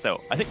real test, though.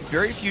 I think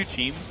very few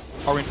teams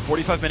are in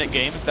 45-minute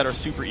games that are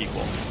super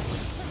equal.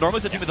 Normally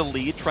it's a team with a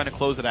lead trying to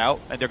close it out,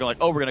 and they're going like,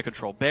 oh, we're going to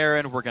control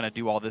Baron, we're going to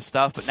do all this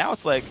stuff. But now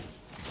it's like,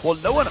 well,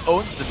 no one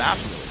owns the map,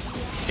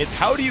 really. It's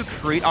how do you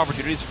create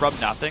opportunities from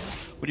nothing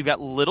when you've got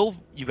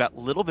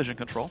little vision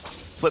control.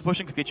 Split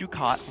pushing could get you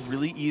caught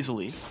really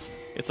easily.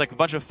 It's like a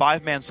bunch of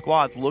 5-man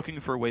squads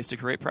looking for ways to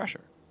create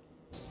pressure.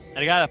 And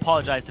I gotta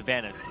apologize to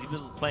Vanis, because he's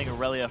been playing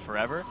Aurelia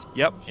forever.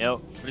 Yep. You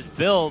know, but his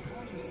build,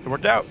 it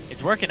worked out.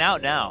 It's working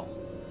out now.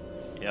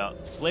 You know,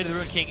 Blade of the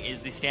Ruined King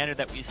is the standard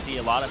that we see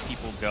a lot of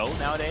people go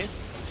nowadays.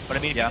 But I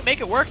mean, if you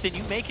make it work, then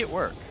you make it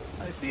work.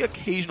 I see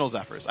occasional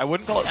Zephyrs. I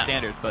wouldn't call it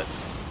standard, but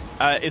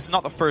it's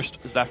not the first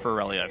Zephyr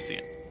Aurelia I've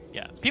seen.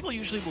 Yeah, people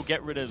usually will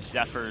get rid of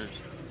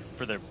Zephyrs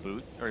for their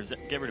boots, or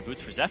get rid of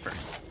boots for Zephyr,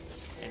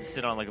 and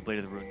sit on like a Blade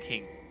of the Ruined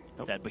King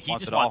instead. But he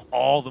just wants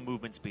all the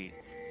movement speed.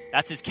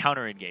 That's his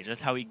counter engage.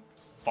 That's how he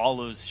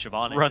follows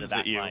Shyvana into the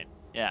back line.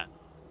 Yeah.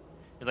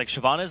 It's like,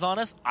 Shyvana's on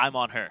us, I'm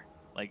on her.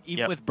 Like,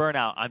 even with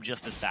burnout, I'm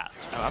just as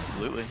fast. Oh,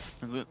 absolutely.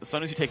 As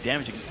soon as you take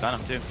damage, you can stun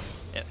him, too.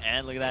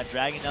 And look at that,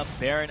 Dragon up,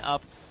 Baron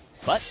up.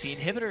 But the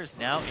inhibitor is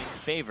now in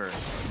favor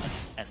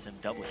of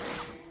SMW.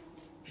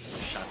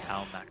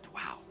 Shantao, macht.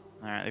 Wow.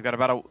 All right, they've got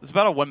about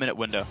a 1 minute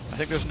window. I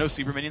think there's no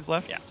super minions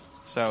left. Yeah.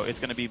 So it's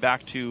going to be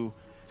back to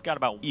It's got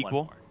about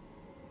equal. 1 more.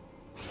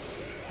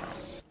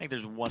 I think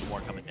there's 1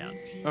 more coming down.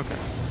 Okay.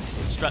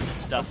 Strutting his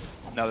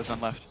stuff. No, there's none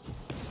left.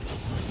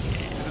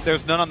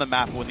 There's none on the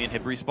map when the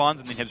inhib respawns,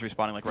 and the inhib's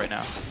respawning like right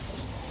now.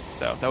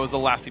 So that was the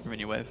last super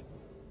minion wave.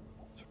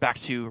 So back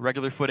to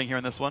regular footing here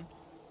in this one.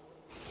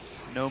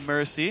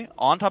 noMERCY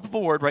on top of a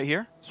ward right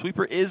here.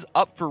 Sweeper is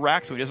up for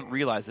rack, so he doesn't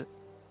realize it.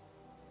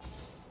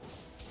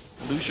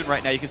 Lucian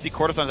right now, you can see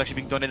Courtesan is actually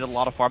being donated a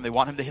lot of farm. They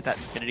want him to hit that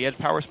Infinity Edge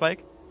power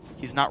spike.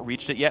 He's not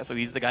reached it yet, so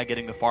he's the guy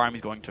getting the farm.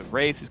 He's going to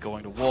Wraiths, he's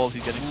going to Wolves,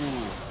 he's getting...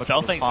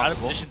 Spell Thing's out of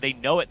position, they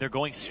know it. They're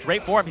going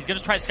straight for him. He's going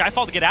to try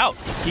Skyfall to get out.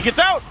 He gets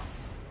out!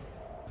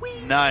 Whee.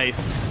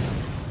 Nice.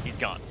 He's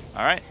gone.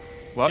 All right.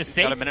 Well, he's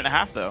got a minute and a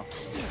half, though.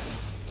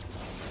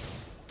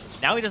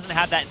 Now he doesn't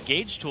have that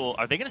engage tool.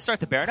 Are they going to start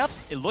the Baron up?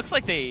 It looks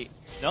like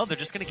no, they're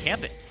just going to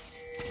camp it.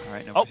 All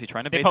right, noMERCY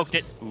trying to bait they poked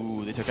it.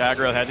 Ooh, they took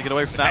aggro. Had to get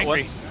away from that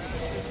one.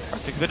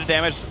 Takes a bit of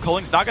damage.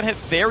 Colling's not going to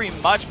hit very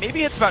much. Maybe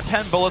hits about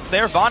 10 bullets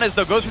there. Vanes,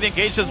 though, goes for the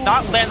engage. Does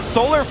not land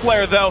Solar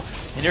Flare, though.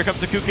 And here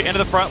comes Sakuka into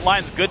the front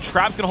lines. Good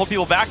trap's going to hold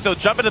people back, though.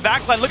 Jump into the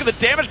back line. Look at the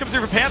damage coming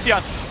through for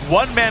Pantheon.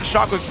 One-man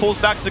Shockwave pulls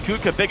back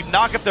Sakuka. Big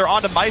knock up there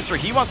onto Meister.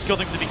 He wants to kill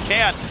things if he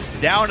can.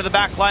 Down to the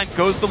back line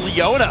goes the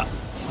Leona.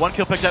 1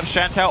 kill picked up.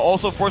 Shantao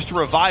also forced to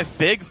revive.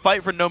 Big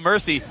fight for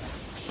noMERCY.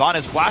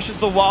 Vanes flashes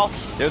the wall.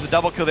 There's a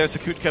double kill there.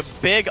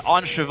 Sakuka big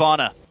on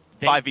Shyvana.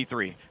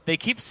 5v3. They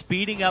keep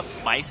speeding up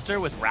Meister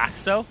with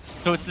Raxo,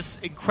 so it's this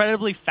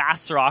incredibly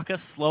fast Soraka,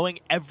 slowing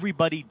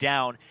everybody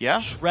down,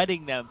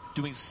 shredding them,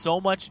 doing so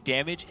much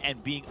damage,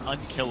 and being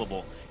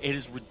unkillable. It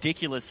is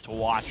ridiculous to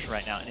watch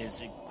right now, and it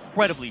is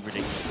incredibly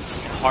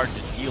ridiculous and hard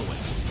to deal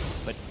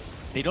with. But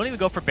they don't even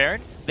go for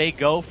Baron, they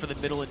go for the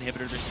middle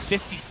inhibitor. There's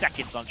 50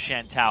 seconds on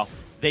Shantao.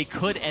 They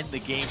could end the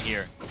game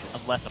here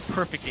unless a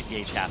perfect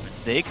engage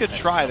happens. They could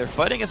try. They're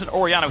fighting as an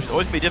Orianna, which is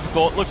always going to be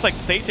difficult. Looks like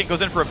Satan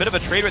goes in for a bit of a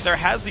trade right there.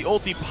 Has the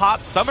ulti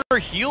popped. Summoner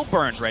heal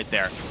burned right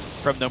there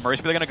from noMERCY.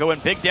 But they're going to go in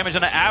big damage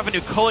on an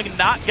Avenue. Culling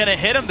not going to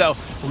hit him, though.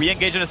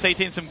 Re-engage into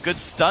Satan. Some good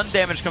stun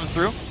damage comes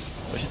through.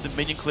 Which is the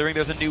minion clearing.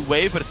 There's a new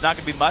wave, but it's not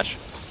going to be much.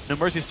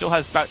 noMERCY still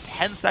has about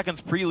 10 seconds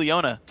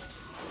pre-Leona.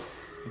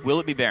 Will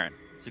it be Baron?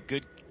 It's a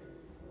good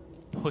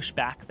push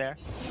back there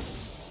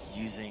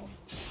using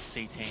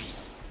Satan.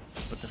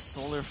 But the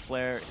Solar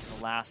Flare in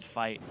the last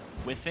fight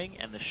whiffing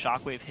and the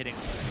Shockwave hitting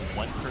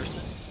one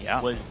person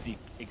was the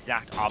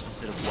exact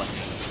opposite of what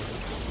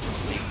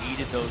they needed. They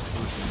needed those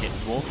boosts to hit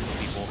multiple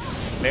people.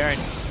 Baron,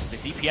 the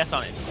DPS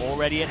on it is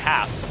already at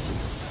half.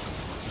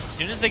 As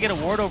soon as they get a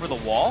ward over the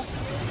wall,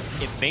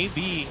 it may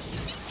be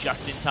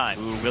just in time.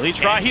 Ooh, will he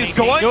try? He's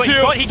going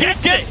to. He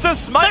gets the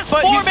smite,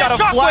 but he's got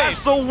to flash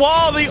the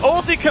wall. The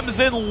ulti comes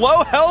in,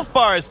 low health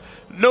bars.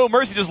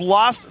 noMERCY just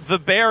lost the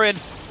Baron.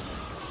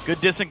 Good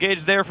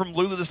disengage there from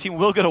Lulu. This team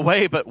will get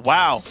away, but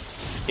wow.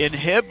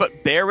 Inhib, but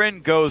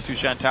Baron goes to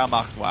Shantao,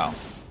 macht. Wow.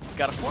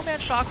 Got a 4-man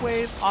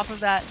Shockwave off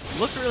of that.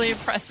 Looked really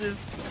impressive.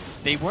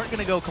 They weren't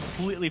going to go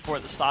completely for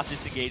it. The soft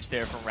disengage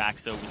there from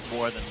Raxo was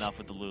more than enough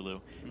with the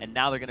Lulu. And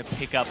now they're going to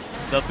pick up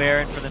the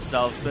Baron for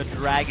themselves. The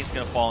Dragon's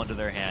going to fall into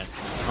their hands.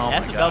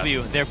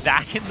 SMW, they're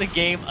back in the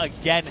game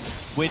again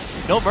with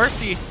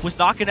noMERCY was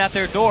knocking at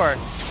their door.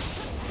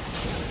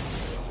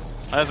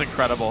 That's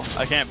incredible.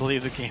 I can't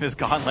believe the game has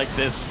gone like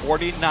this.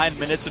 49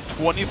 minutes and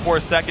 24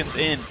 seconds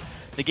in.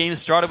 The game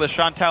started with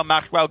Shantao,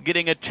 macht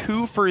getting a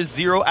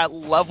 2-for-0 at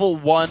level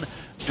 1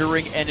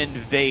 during an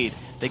invade.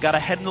 They got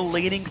ahead in the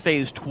laning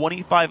phase,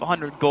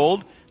 2,500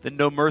 gold. Then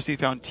noMERCY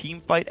found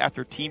team fight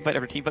after team fight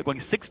after team fight, going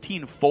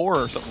 16-4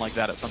 or something like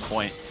that at some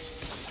point.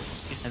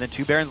 And then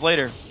 2 Barons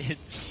later.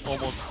 It's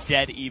almost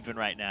dead even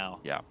right now.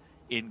 Yeah.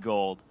 In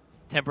gold.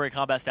 Temporary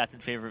combat stats in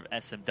favor of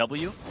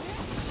SMW.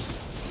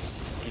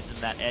 Gives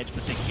him that edge,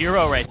 but the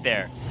hero right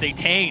there,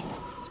 Satane,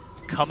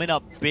 coming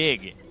up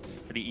big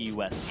for the EU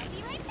West team.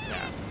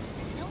 Yeah.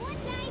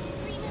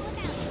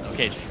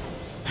 Okay,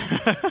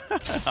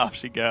 Jinx. Off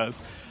she goes.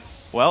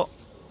 Well,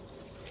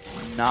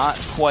 not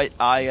quite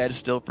eye-edge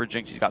still for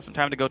Jinx. She's got some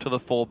time to go to the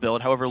full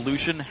build. However,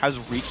 Lucian has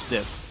reached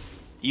this.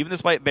 Even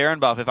despite Baron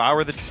buff, if I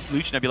were the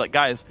Lucian, I'd be like,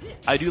 guys,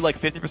 I do like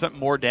 50%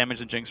 more damage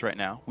than Jinx right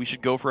now. We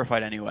should go for a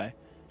fight anyway.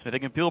 And if they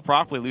can peel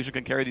properly, Lucian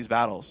can carry these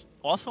battles.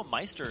 Also,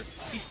 Meister,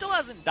 he still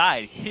hasn't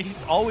died.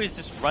 He's always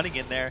just running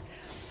in there,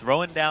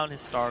 throwing down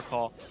his Star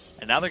Call,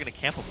 and now they're going to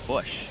camp a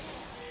bush.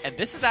 And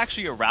this is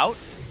actually a route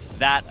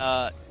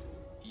that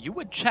you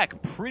would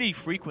check pretty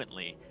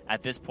frequently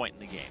at this point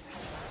in the game.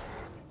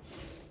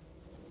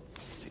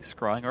 See,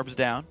 scrying orbs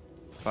down.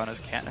 Faunus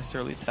can't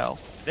necessarily tell.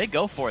 They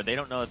go for it. They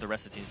don't know that the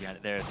rest of the team's behind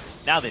it. There,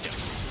 now they do.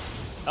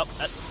 Oh,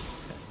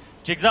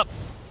 Jig's up.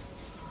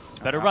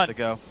 Better run. To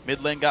go.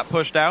 Mid lane got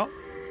pushed out.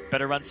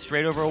 Better run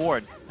straight over a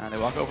ward. And they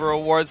walk over a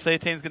ward.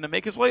 Satane's going to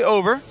make his way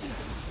over.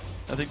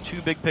 Nothing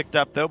too big picked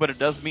up, though, but it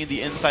does mean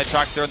the inside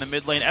track there in the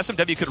mid lane.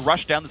 SMW could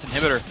rush down this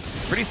inhibitor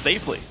pretty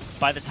safely.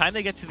 By the time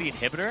they get to the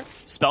inhibitor,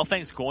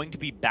 Spellfang's going to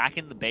be back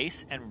in the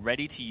base and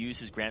ready to use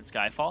his Grand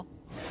Skyfall.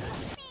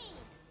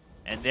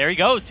 And there he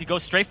goes. He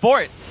goes straight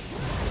for it.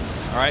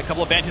 All right, a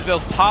couple of Banshee's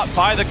Veils pop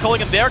by the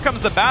culling, and there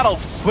comes the battle.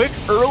 Quick,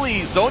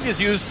 early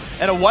Zhonya's used,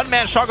 and a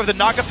one-man shock with the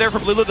knock-up there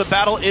from Lulu. The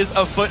battle is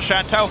afoot.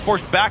 Shantao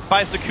forced back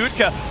by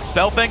Sakutka.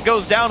 Spellfang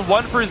goes down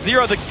 1 for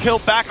 0. The kill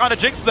back onto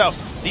Jinx, though.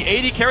 The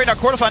AD carry now,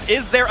 Courtesan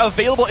is there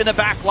available in the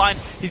back line.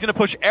 He's going to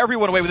push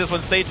everyone away with this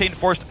one. Satane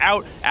forced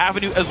out.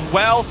 Avenue as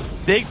well.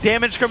 Big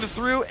damage comes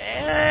through,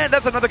 and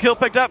that's another kill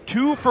picked up.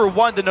 2 for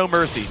 1 to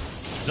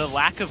noMERCY. The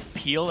lack of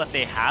peel that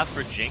they have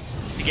for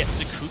Jinx to get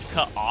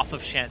Sakutka off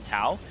of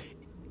Shantao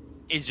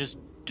is just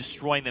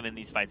destroying them in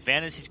these fights.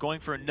 Vanis, he's going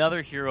for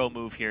another hero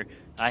move here.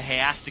 He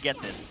has to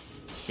get this.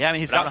 Yeah, I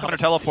mean, he's got Summoner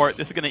Teleport.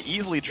 This is going to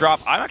easily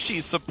drop. I'm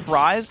actually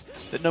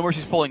surprised that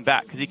noMERCY's pulling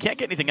back, because he can't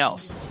get anything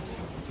else.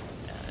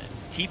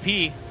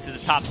 TP to the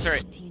top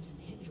turret,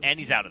 and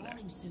he's out of there.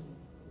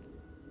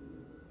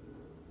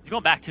 He's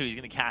going back, too. He's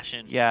going to cash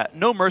in. Yeah,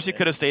 noMERCY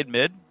could have stayed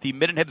mid. The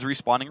mid inhib's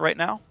respawning right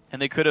now,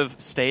 and they could have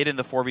stayed in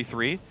the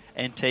 4v3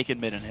 and taken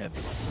mid inhib.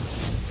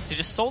 So he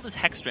just sold his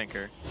Hex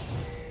Drinker.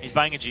 He's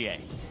buying a GA.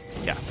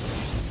 Yeah.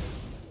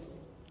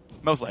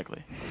 Most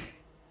likely.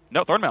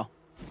 No, Thornmail.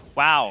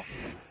 Wow.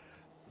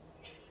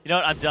 You know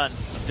what? I'm done.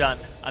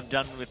 I'm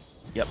done with...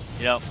 Yep.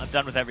 You know, I'm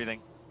done with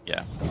everything.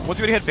 Yeah. Once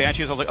we already had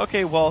Banshees, I was like,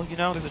 okay, well, you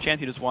know, there's a chance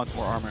he just wants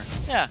more armor.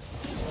 Yeah.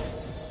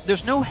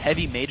 There's no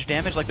heavy mage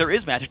damage. Like, there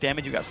is magic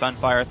damage. You've got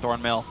Sunfire,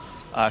 Thornmail,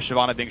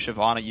 Shyvana being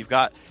Shyvana. You've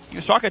got...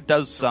 Yusaka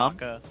does some.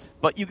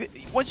 But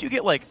once you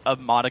get, like, a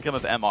modicum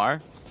of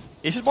MR,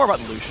 it's just more about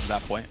the Lucian at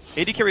that point.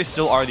 AD carries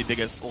still are the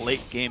biggest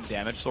late-game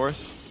damage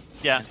source.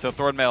 Yeah. And so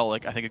Thornmail,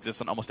 like, I think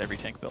exists on almost every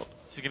tank build.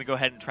 So he's going to go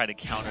ahead and try to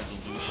counter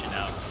the Lucian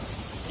out.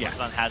 Yeah.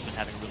 Zon has been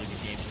having really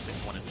good games,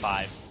 6-1 and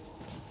 5.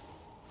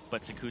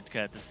 But Sakutka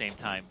at the same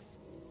time,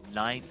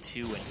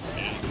 9-2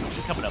 and 8.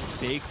 He's coming up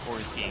big for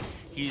his team.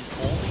 He's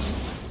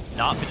only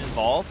not been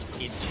involved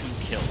in 2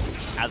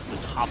 kills as the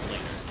top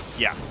laner.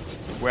 Yeah.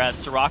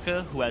 Whereas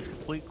Soraka, who has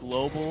complete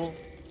global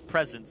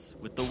presence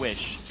with the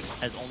Wish,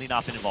 has only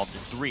not been involved in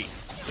 3.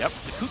 Yep.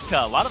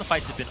 Sakutka, a lot of the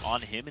fights have been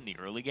on him in the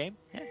early game.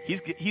 Yeah,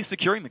 he's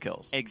securing the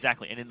kills.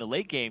 Exactly. And in the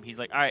late game, he's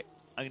like, all right,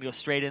 I'm going to go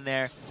straight in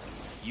there,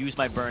 use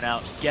my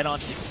burnout, get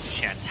onto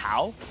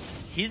Shantao.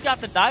 He's got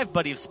the dive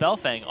buddy of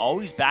Spellfang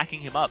always backing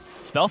him up.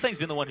 Spellfang's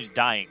been the one who's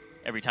dying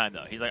every time,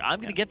 though. He's like, I'm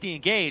going to get the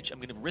engage, I'm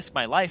going to risk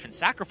my life and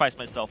sacrifice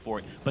myself for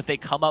it, but they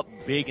come up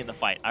big in the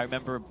fight. I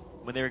remember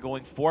when they were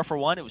going 4 for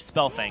 1, it was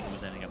Spellfang who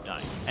was ending up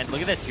dying. And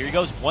look at this, here he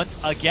goes once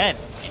again.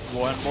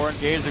 One more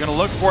engage, they're going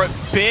to look for it.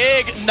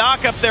 Big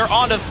knock up there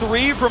onto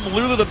 3 from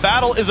Lulu. The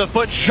battle is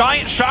afoot.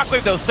 Giant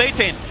shockwave, though.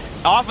 Satane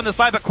off on the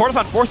side, but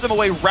Courtesan forces him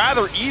away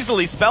rather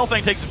easily.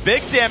 Spellfang takes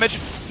big damage.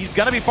 He's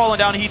going to be falling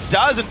down. He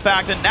does, in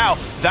fact, and now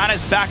Vanna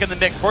is back in the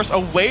mix. Forced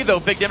away, though.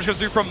 Big damage comes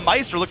through from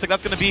Meister. Looks like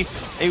that's going to be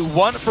a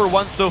 1 for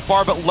 1 so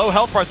far, but low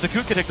health bar.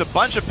 Sakutka takes a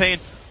bunch of pain.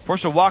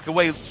 Forced to walk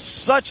away.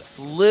 Such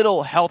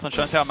little health on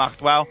Shantao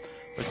Macht. Wow.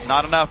 But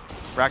not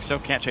enough.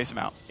 Braxo can't chase him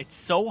out. It's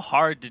so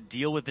hard to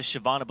deal with the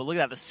Shyvana, but look at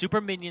that. The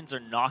super minions are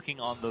knocking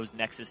on those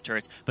Nexus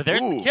turrets. But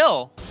there's the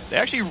kill. They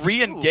actually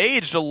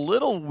re-engaged. A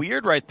little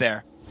weird right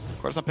there.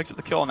 Courtesan picks up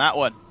the kill on that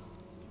one.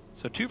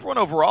 So 2 for 1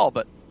 overall,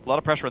 but a lot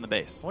of pressure on the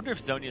base. I wonder if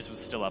Zhonya's was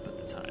still up at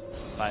the time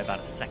by about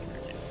a second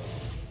or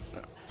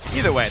 2.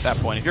 Either way, at that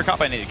point, if you're caught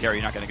by an AD carry,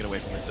 you're not going to get away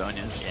from your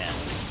Zhonya's. Yeah.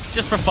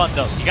 Just for fun,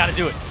 though. You got to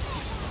do it.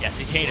 Yes,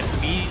 Satane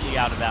immediately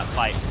out of that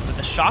fight. But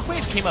the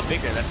shockwave came up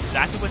big there. That's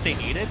exactly what they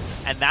needed,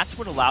 and that's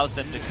what allows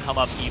them to come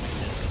up even in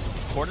this. Because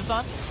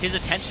Courtesan, his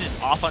attention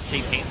is off on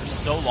Satane for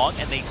so long,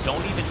 and they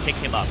don't even pick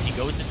him up. He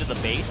goes into the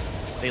base.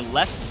 They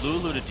left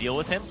Lulu to deal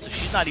with him, so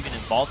she's not even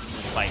involved in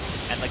this fight.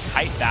 And the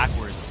kite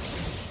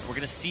backwards. We're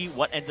going to see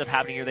what ends up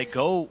happening here. They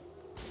go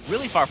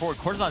really far forward.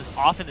 Courtesan's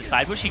off in the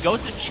side push. He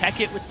goes to check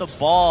it with the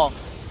ball.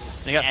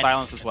 They got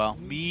silence as well.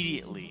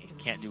 Immediately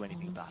can't do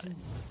anything about it.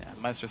 Yeah,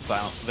 Meister's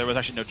silence. So there was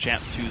actually no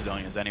chance to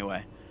Zonia's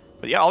anyway.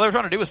 But yeah, all they were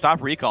trying to do was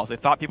stop recalls. They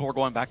thought people were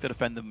going back to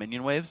defend the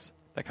minion waves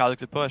that Kha'Zix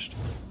had pushed.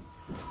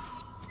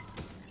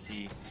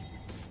 See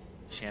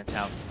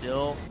Shantao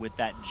still with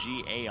that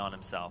GA on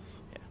himself.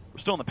 Yeah. We're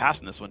still in the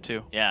past in this one,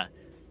 too. Yeah.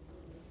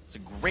 It's a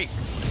great...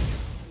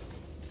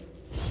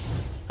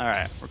 All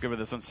right, we're good with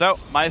this one. So,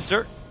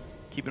 Meister,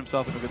 keeping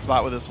himself in a good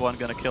spot with this one.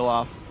 Going to kill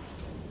off.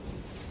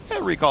 Yeah,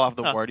 recall off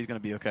the ward. He's going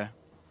to be okay.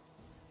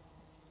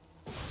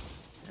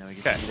 And we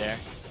can see there.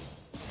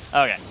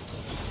 Okay.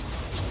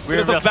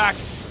 We're going to back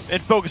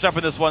and focus up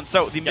on this one.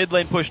 So, the mid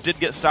lane push did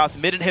get stopped.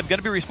 Mid and him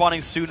going to be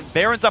respawning soon.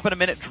 Baron's up in a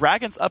minute.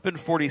 Dragon's up in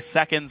 40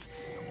 seconds.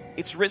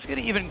 It's risky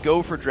to even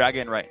go for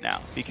Dragon right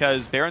now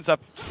because Baron's up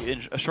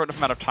in a short enough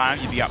amount of time.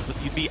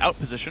 You'd be out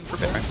positioned for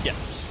Baron.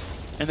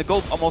 Yes. And the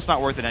gold's almost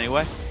not worth it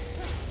anyway.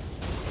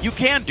 You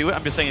can do it.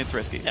 I'm just saying it's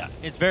risky. Yeah,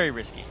 it's very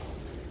risky.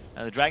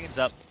 Now the Dragon's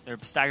up. They're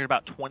staggered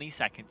about 20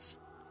 seconds.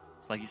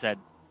 So like you said,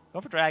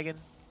 go for Dragon.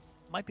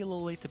 Might be a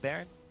little late to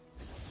Baron.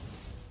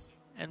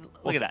 And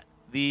look at that.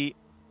 The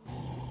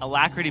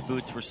Alacrity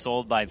boots were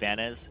sold by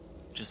Vanez.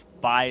 Just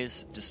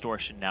buys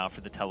Distortion now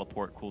for the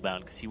teleport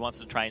cooldown because he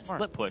wants to try and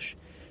split push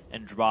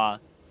and draw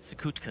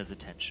Sakutka's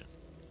attention.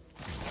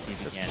 See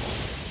if he can.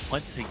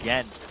 Once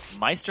again,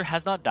 Meister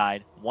has not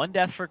died. One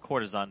death for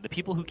Courtesan. The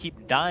people who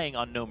keep dying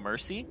on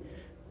noMERCY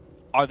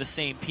are the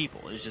same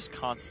people. It's just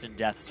constant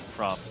deaths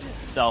from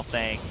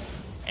Spellfang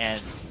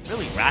and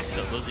really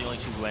Raxo. Those are the only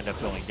two who end up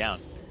going down.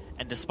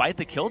 And despite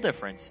the kill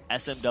difference,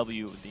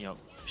 SMW,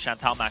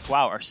 Shantao, macht,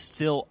 WoW are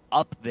still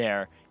up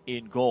there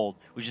in gold,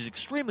 which is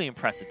extremely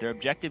impressive. Their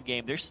objective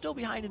game, they're still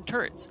behind in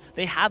turrets.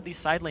 They have these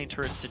side lane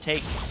turrets to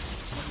take.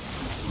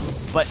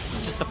 But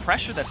just the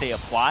pressure that they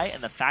apply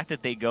and the fact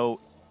that they go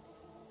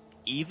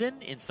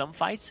even in some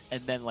fights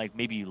and then like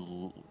maybe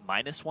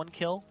 -1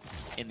 kill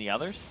in the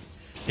others,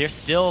 they're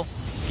still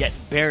getting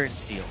Baron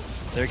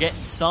steals. They're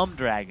getting some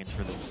dragons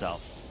for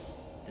themselves.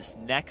 This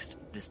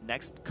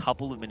next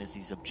couple of minutes,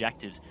 these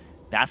objectives,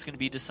 that's going to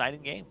be a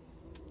deciding game.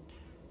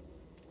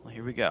 Well,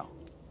 here we go.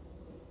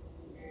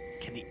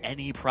 Can the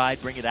Any Pride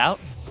bring it out?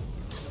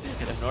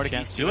 Can the Nordic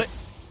East do it?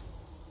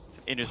 It's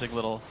an interesting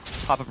little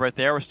pop-up right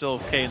there. We're still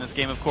okay in this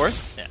game, of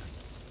course. Yeah.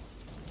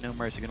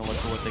 noMERCY going to look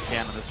for what they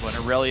can on this one.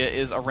 Aurelia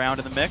is around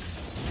in the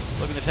mix,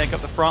 looking to take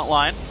up the front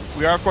line.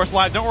 We are, of course,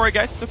 live. Don't worry,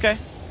 guys. It's okay.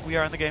 We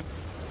are in the game.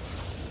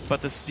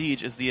 But the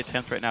siege is the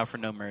attempt right now for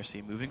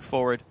noMERCY. Moving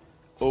forward,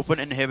 open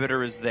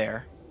inhibitor is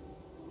there.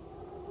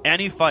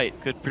 Any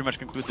fight could pretty much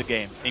conclude the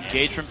game.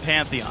 Engage from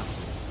Pantheon.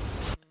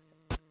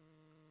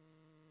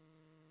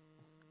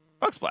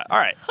 Bug splat. All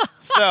right.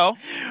 So,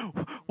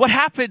 what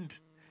happened?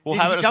 We'll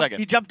have it in a second.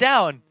 He jumped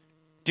down.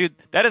 Dude,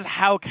 that is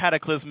how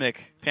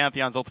cataclysmic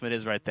Pantheon's ultimate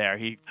is right there.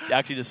 He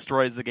actually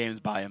destroys the games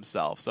by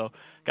himself. So,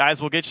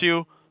 guys, we'll get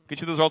you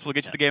the results. We'll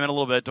get you the game in a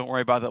little bit. Don't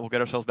worry about that. We'll get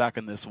ourselves back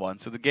in this one.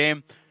 So the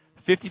game,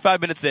 55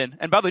 minutes in.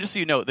 And by the way, just so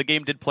you know, the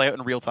game did play out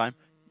in real time.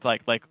 It's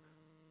like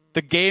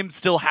the game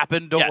still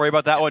happened. Don't worry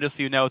about that one. Just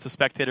so you know, it's a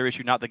spectator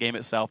issue, not the game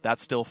itself.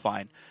 That's still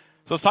fine.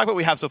 So let's talk about what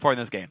we have so far in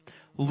this game.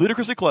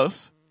 Ludicrously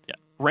close. Yeah.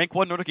 Rank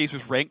 1 Nordic East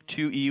was rank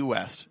 2 EU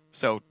West.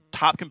 So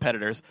top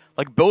competitors.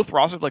 Like both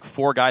rosters, like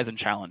 4 guys in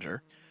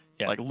Challenger.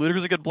 Yeah. Like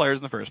ludicrously good players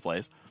in the first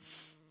place.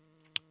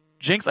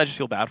 Jinx, I just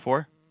feel bad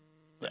for.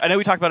 I know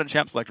we talked about it in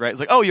Champ Select, right? It's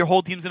like, oh, your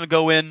whole team's going to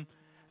go in.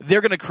 They're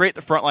going to create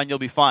the front line. You'll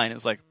be fine.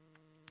 It's like,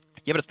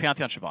 yeah, but it's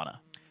Pantheon Shyvana.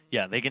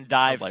 Yeah, they can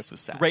dive Life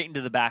was sad. straight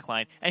into the back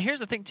line. And here's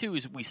the thing, too,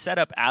 is we set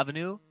up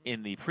Avenue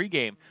in the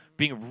pregame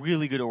being a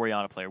really good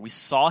Orianna player. We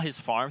saw his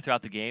farm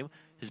throughout the game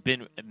has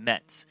been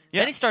immense. Yeah.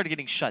 Then he started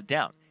getting shut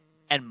down.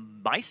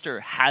 And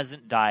Meister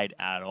hasn't died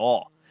at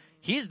all.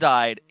 He's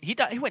died. He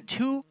went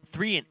 2,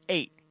 3, and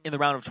 8 in the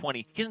round of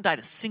 20. He hasn't died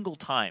a single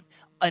time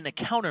in a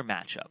counter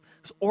matchup.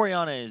 Because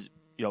Orianna is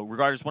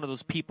regarded as one of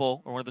those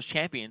people or one of those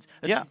champions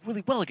that does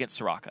really well against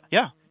Soraka.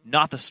 Yeah.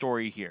 Not the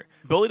story here.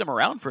 Bullied him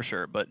around for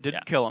sure, but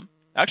didn't kill him.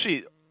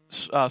 Actually,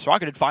 Soraka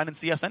did fine in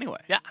CS anyway.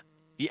 Yeah.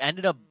 He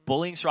ended up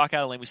bullying Soraka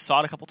out of lane. We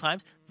saw it a couple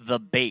times. The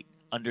bait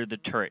under the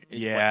turret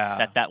is what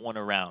set that one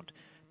around.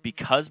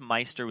 Because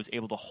Meister was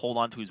able to hold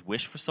on to his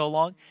wish for so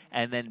long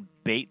and then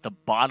bait the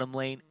bottom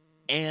lane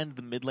and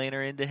the mid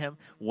laner into him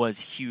was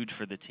huge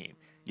for the team.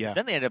 Yeah.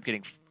 Then they ended up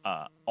getting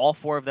all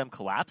 4 of them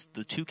collapsed,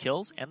 the 2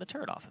 kills, and the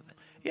turret off of it.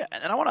 Yeah,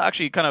 and I want to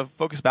actually kind of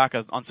focus back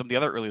on some of the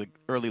other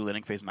early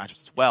laning phase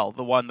matchups as well.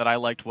 The one that I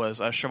liked was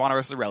Shyvana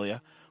versus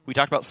Aurelia. We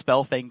talked about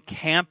Spellfang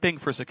camping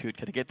for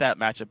Sakutka to get that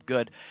matchup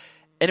good.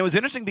 And it was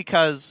interesting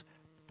because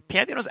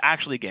Pantheon was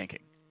actually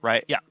ganking,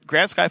 right? Yeah.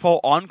 Grand Skyfall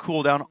on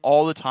cooldown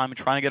all the time and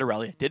trying to get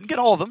Aurelia. Didn't get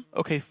all of them.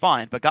 Okay,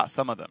 fine, but got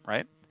some of them,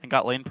 right? And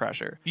got lane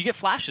pressure. You get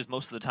flashes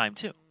most of the time,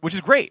 too. Which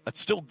is great. That's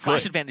still good.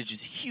 Flash advantage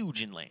is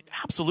huge in lane.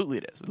 Absolutely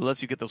it is. It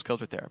lets you get those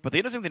kills right there. But the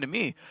interesting thing to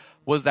me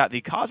was that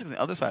the Kha'Zix on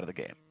the other side of the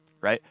game,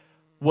 right,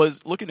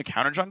 was looking to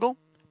counter jungle,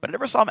 but I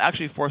never saw him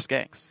actually force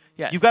ganks.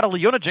 Yes. You've got a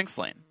Leona Jinx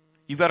lane.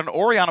 You've got an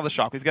Orianna with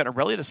shock. We've got an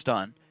Aurelia to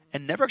stun.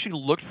 and never actually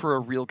looked for a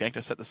real gank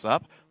to set this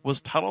up,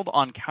 was tunneled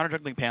on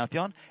counter-juggling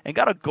Pantheon, and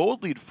got a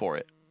gold lead for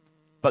it.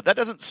 But that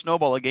doesn't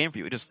snowball a game for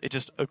you. It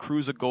just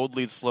accrues a gold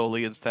lead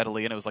slowly and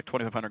steadily, and it was like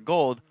 2,500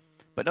 gold.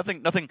 But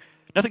nothing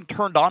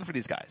turned on for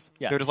these guys.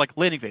 Yeah. They're just like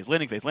landing phase,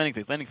 landing phase, landing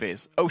phase, landing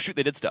phase. Oh shoot,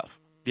 they did stuff.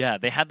 Yeah,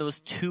 they had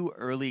those 2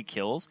 early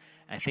kills.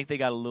 I think they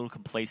got a little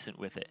complacent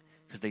with it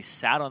because they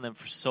sat on them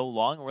for so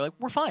long. And we're like,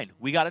 we're fine.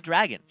 We got a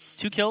dragon.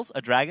 2 kills,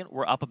 a dragon.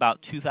 We're up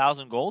about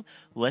 2,000 gold.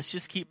 Let's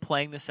just keep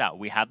playing this out.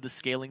 We have the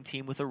scaling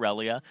team with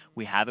Aurelia.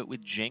 We have it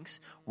with Jinx.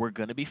 We're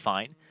going to be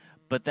fine.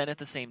 But then at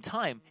the same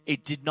time,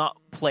 it did not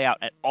play out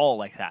at all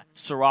like that.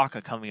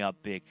 Soraka coming up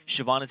big.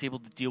 Shyvana's able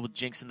to deal with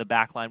Jinx in the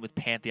backline with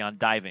Pantheon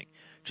diving.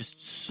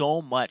 Just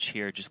so much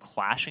here, just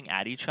clashing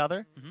at each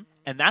other.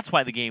 And that's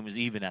why the game was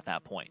even at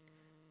that point.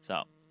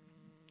 So,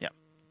 yeah.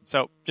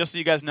 So, just so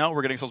you guys know,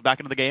 we're getting ourselves back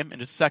into the game in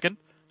just a second.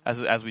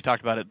 As we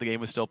talked about it, the game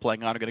was still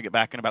playing on. We're going to get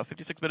back in about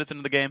 56 minutes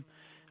into the game.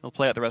 We'll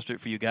play out the rest of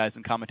it for you guys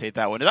and commentate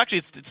that one.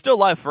 It's still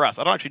live for us.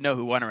 I don't actually know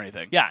who won or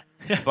anything. Yeah.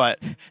 But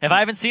if I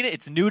haven't seen it,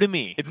 it's new to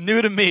me. It's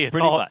new to me.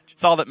 Pretty much.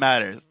 It's all that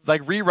matters. It's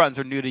like reruns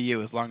are new to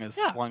you as long as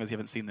you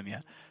haven't seen them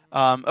yet.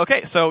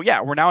 Okay, so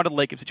yeah, we're now into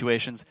late game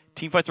situations.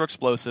 Team fights are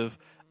explosive.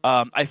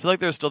 I feel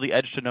like there's still the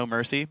edge to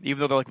noMERCY,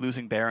 even though they're like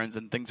losing Barons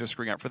and things are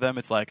screwing up for them.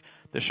 It's like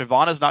the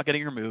Shyvana's not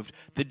getting removed,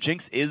 the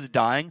Jinx is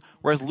dying,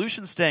 whereas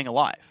Lucian's staying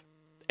alive.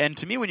 And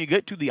to me, when you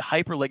get to the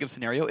hyper late game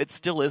scenario, it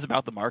still is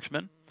about the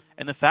marksman.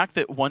 And the fact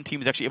that one team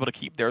is actually able to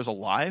keep theirs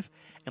alive,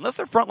 unless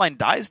their front line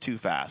dies too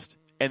fast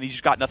and you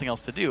just got nothing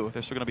else to do,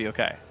 they're still going to be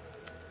okay.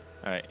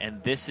 All right,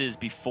 and this is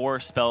before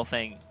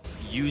Spellfang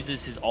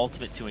uses his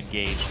ultimate to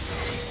engage.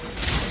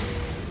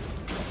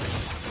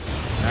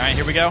 All right,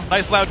 here we go.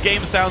 Nice loud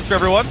game sounds for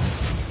everyone.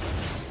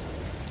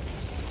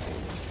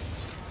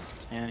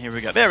 And here we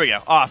go. There we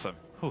go. Awesome.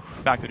 Whew.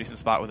 Back to a decent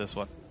spot with this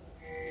one.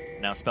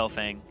 Now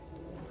Spellfang.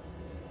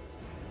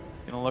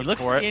 Gonna look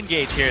looks for it.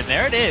 Engage here, and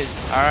there it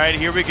is. All right,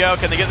 here we go.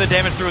 Can they get the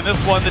damage through in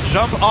this one? The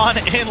jump on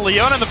in.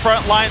 Leona in the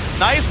front lines.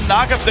 Nice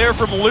knock up there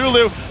from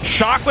Lulu.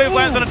 Shockwave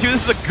lands on it too.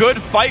 This is a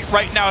good fight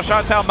right now.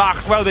 Shantao,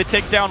 macht. Wow, they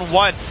take down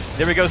 1.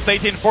 There we go.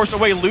 Satan forced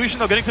away. Lucian,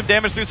 though, getting some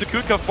damage through.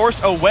 Sukutka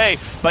forced away,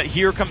 but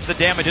here comes the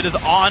damage. It is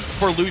on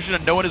for Lucian,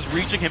 and no one is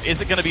reaching him.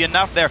 Is it going to be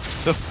enough there?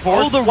 The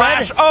force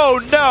flash. Red.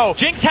 Oh, no.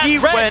 Jinx has he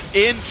red. went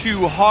in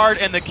too hard,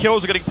 and the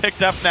kills are getting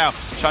picked up now.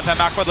 Shantao,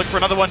 macht looking for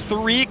another one.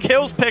 3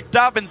 kills picked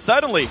up, and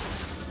suddenly,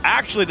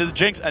 actually, this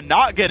Jinx and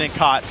not getting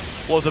caught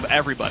blows up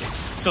everybody.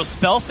 So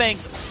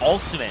Spellfang's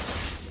ultimate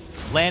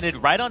landed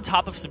right on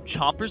top of some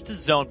chompers to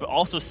zone, but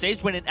also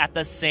saves Win at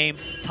the same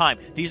time.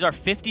 These are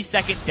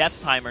 50-second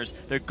death timers.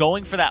 They're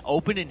going for that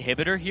open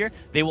inhibitor here.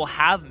 They will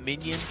have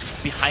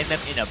minions behind them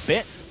in a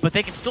bit, but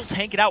they can still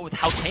tank it out with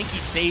how tanky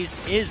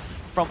Sazed is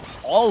from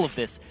all of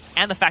this,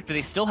 and the fact that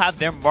they still have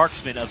their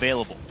marksman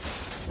available.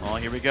 Oh,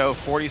 here we go.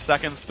 40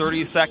 seconds,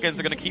 30 seconds.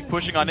 They're going to keep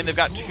pushing on in. They've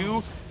got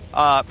 2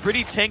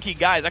 pretty tanky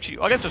guys. Actually,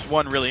 I guess just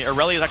 1 really.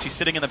 Aurelia is actually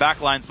sitting in the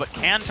back lines, but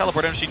can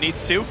teleport in if she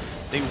needs to.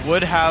 They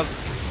would have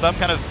some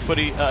kind of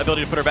ability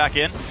to put her back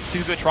in.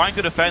 Sukutka trying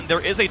to defend.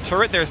 There is a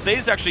turret there. Sazed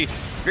is actually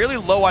fairly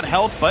low on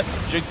health, but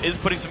Jinx is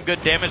putting some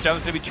good damage down.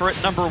 There's going to be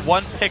turret number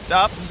 1 picked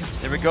up.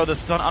 There we go. The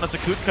stun on a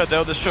Sukutka,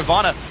 though. The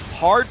Shyvana,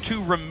 hard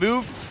to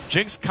remove.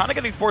 Jinx kind of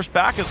getting forced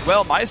back as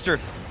well. Meister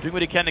doing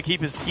what he can to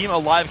keep his team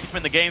alive, keep him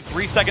in the game.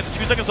 3 seconds,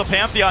 2 seconds till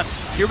Pantheon.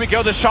 Here we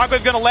go. The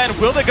Shockwave going to land.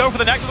 Will they go for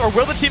the Nexus, or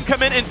will the team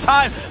come in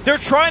time? They're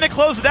trying to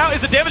close it out.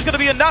 Is the damage going to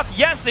be enough?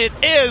 Yes, it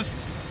is.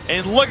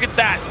 And look at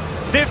that.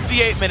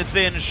 58 minutes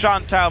in,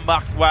 Shantao,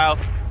 macht. Wow.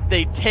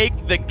 They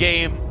take the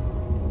game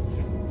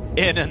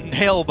in a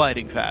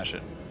nail-biting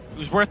fashion. It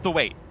was worth the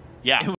wait. Yeah.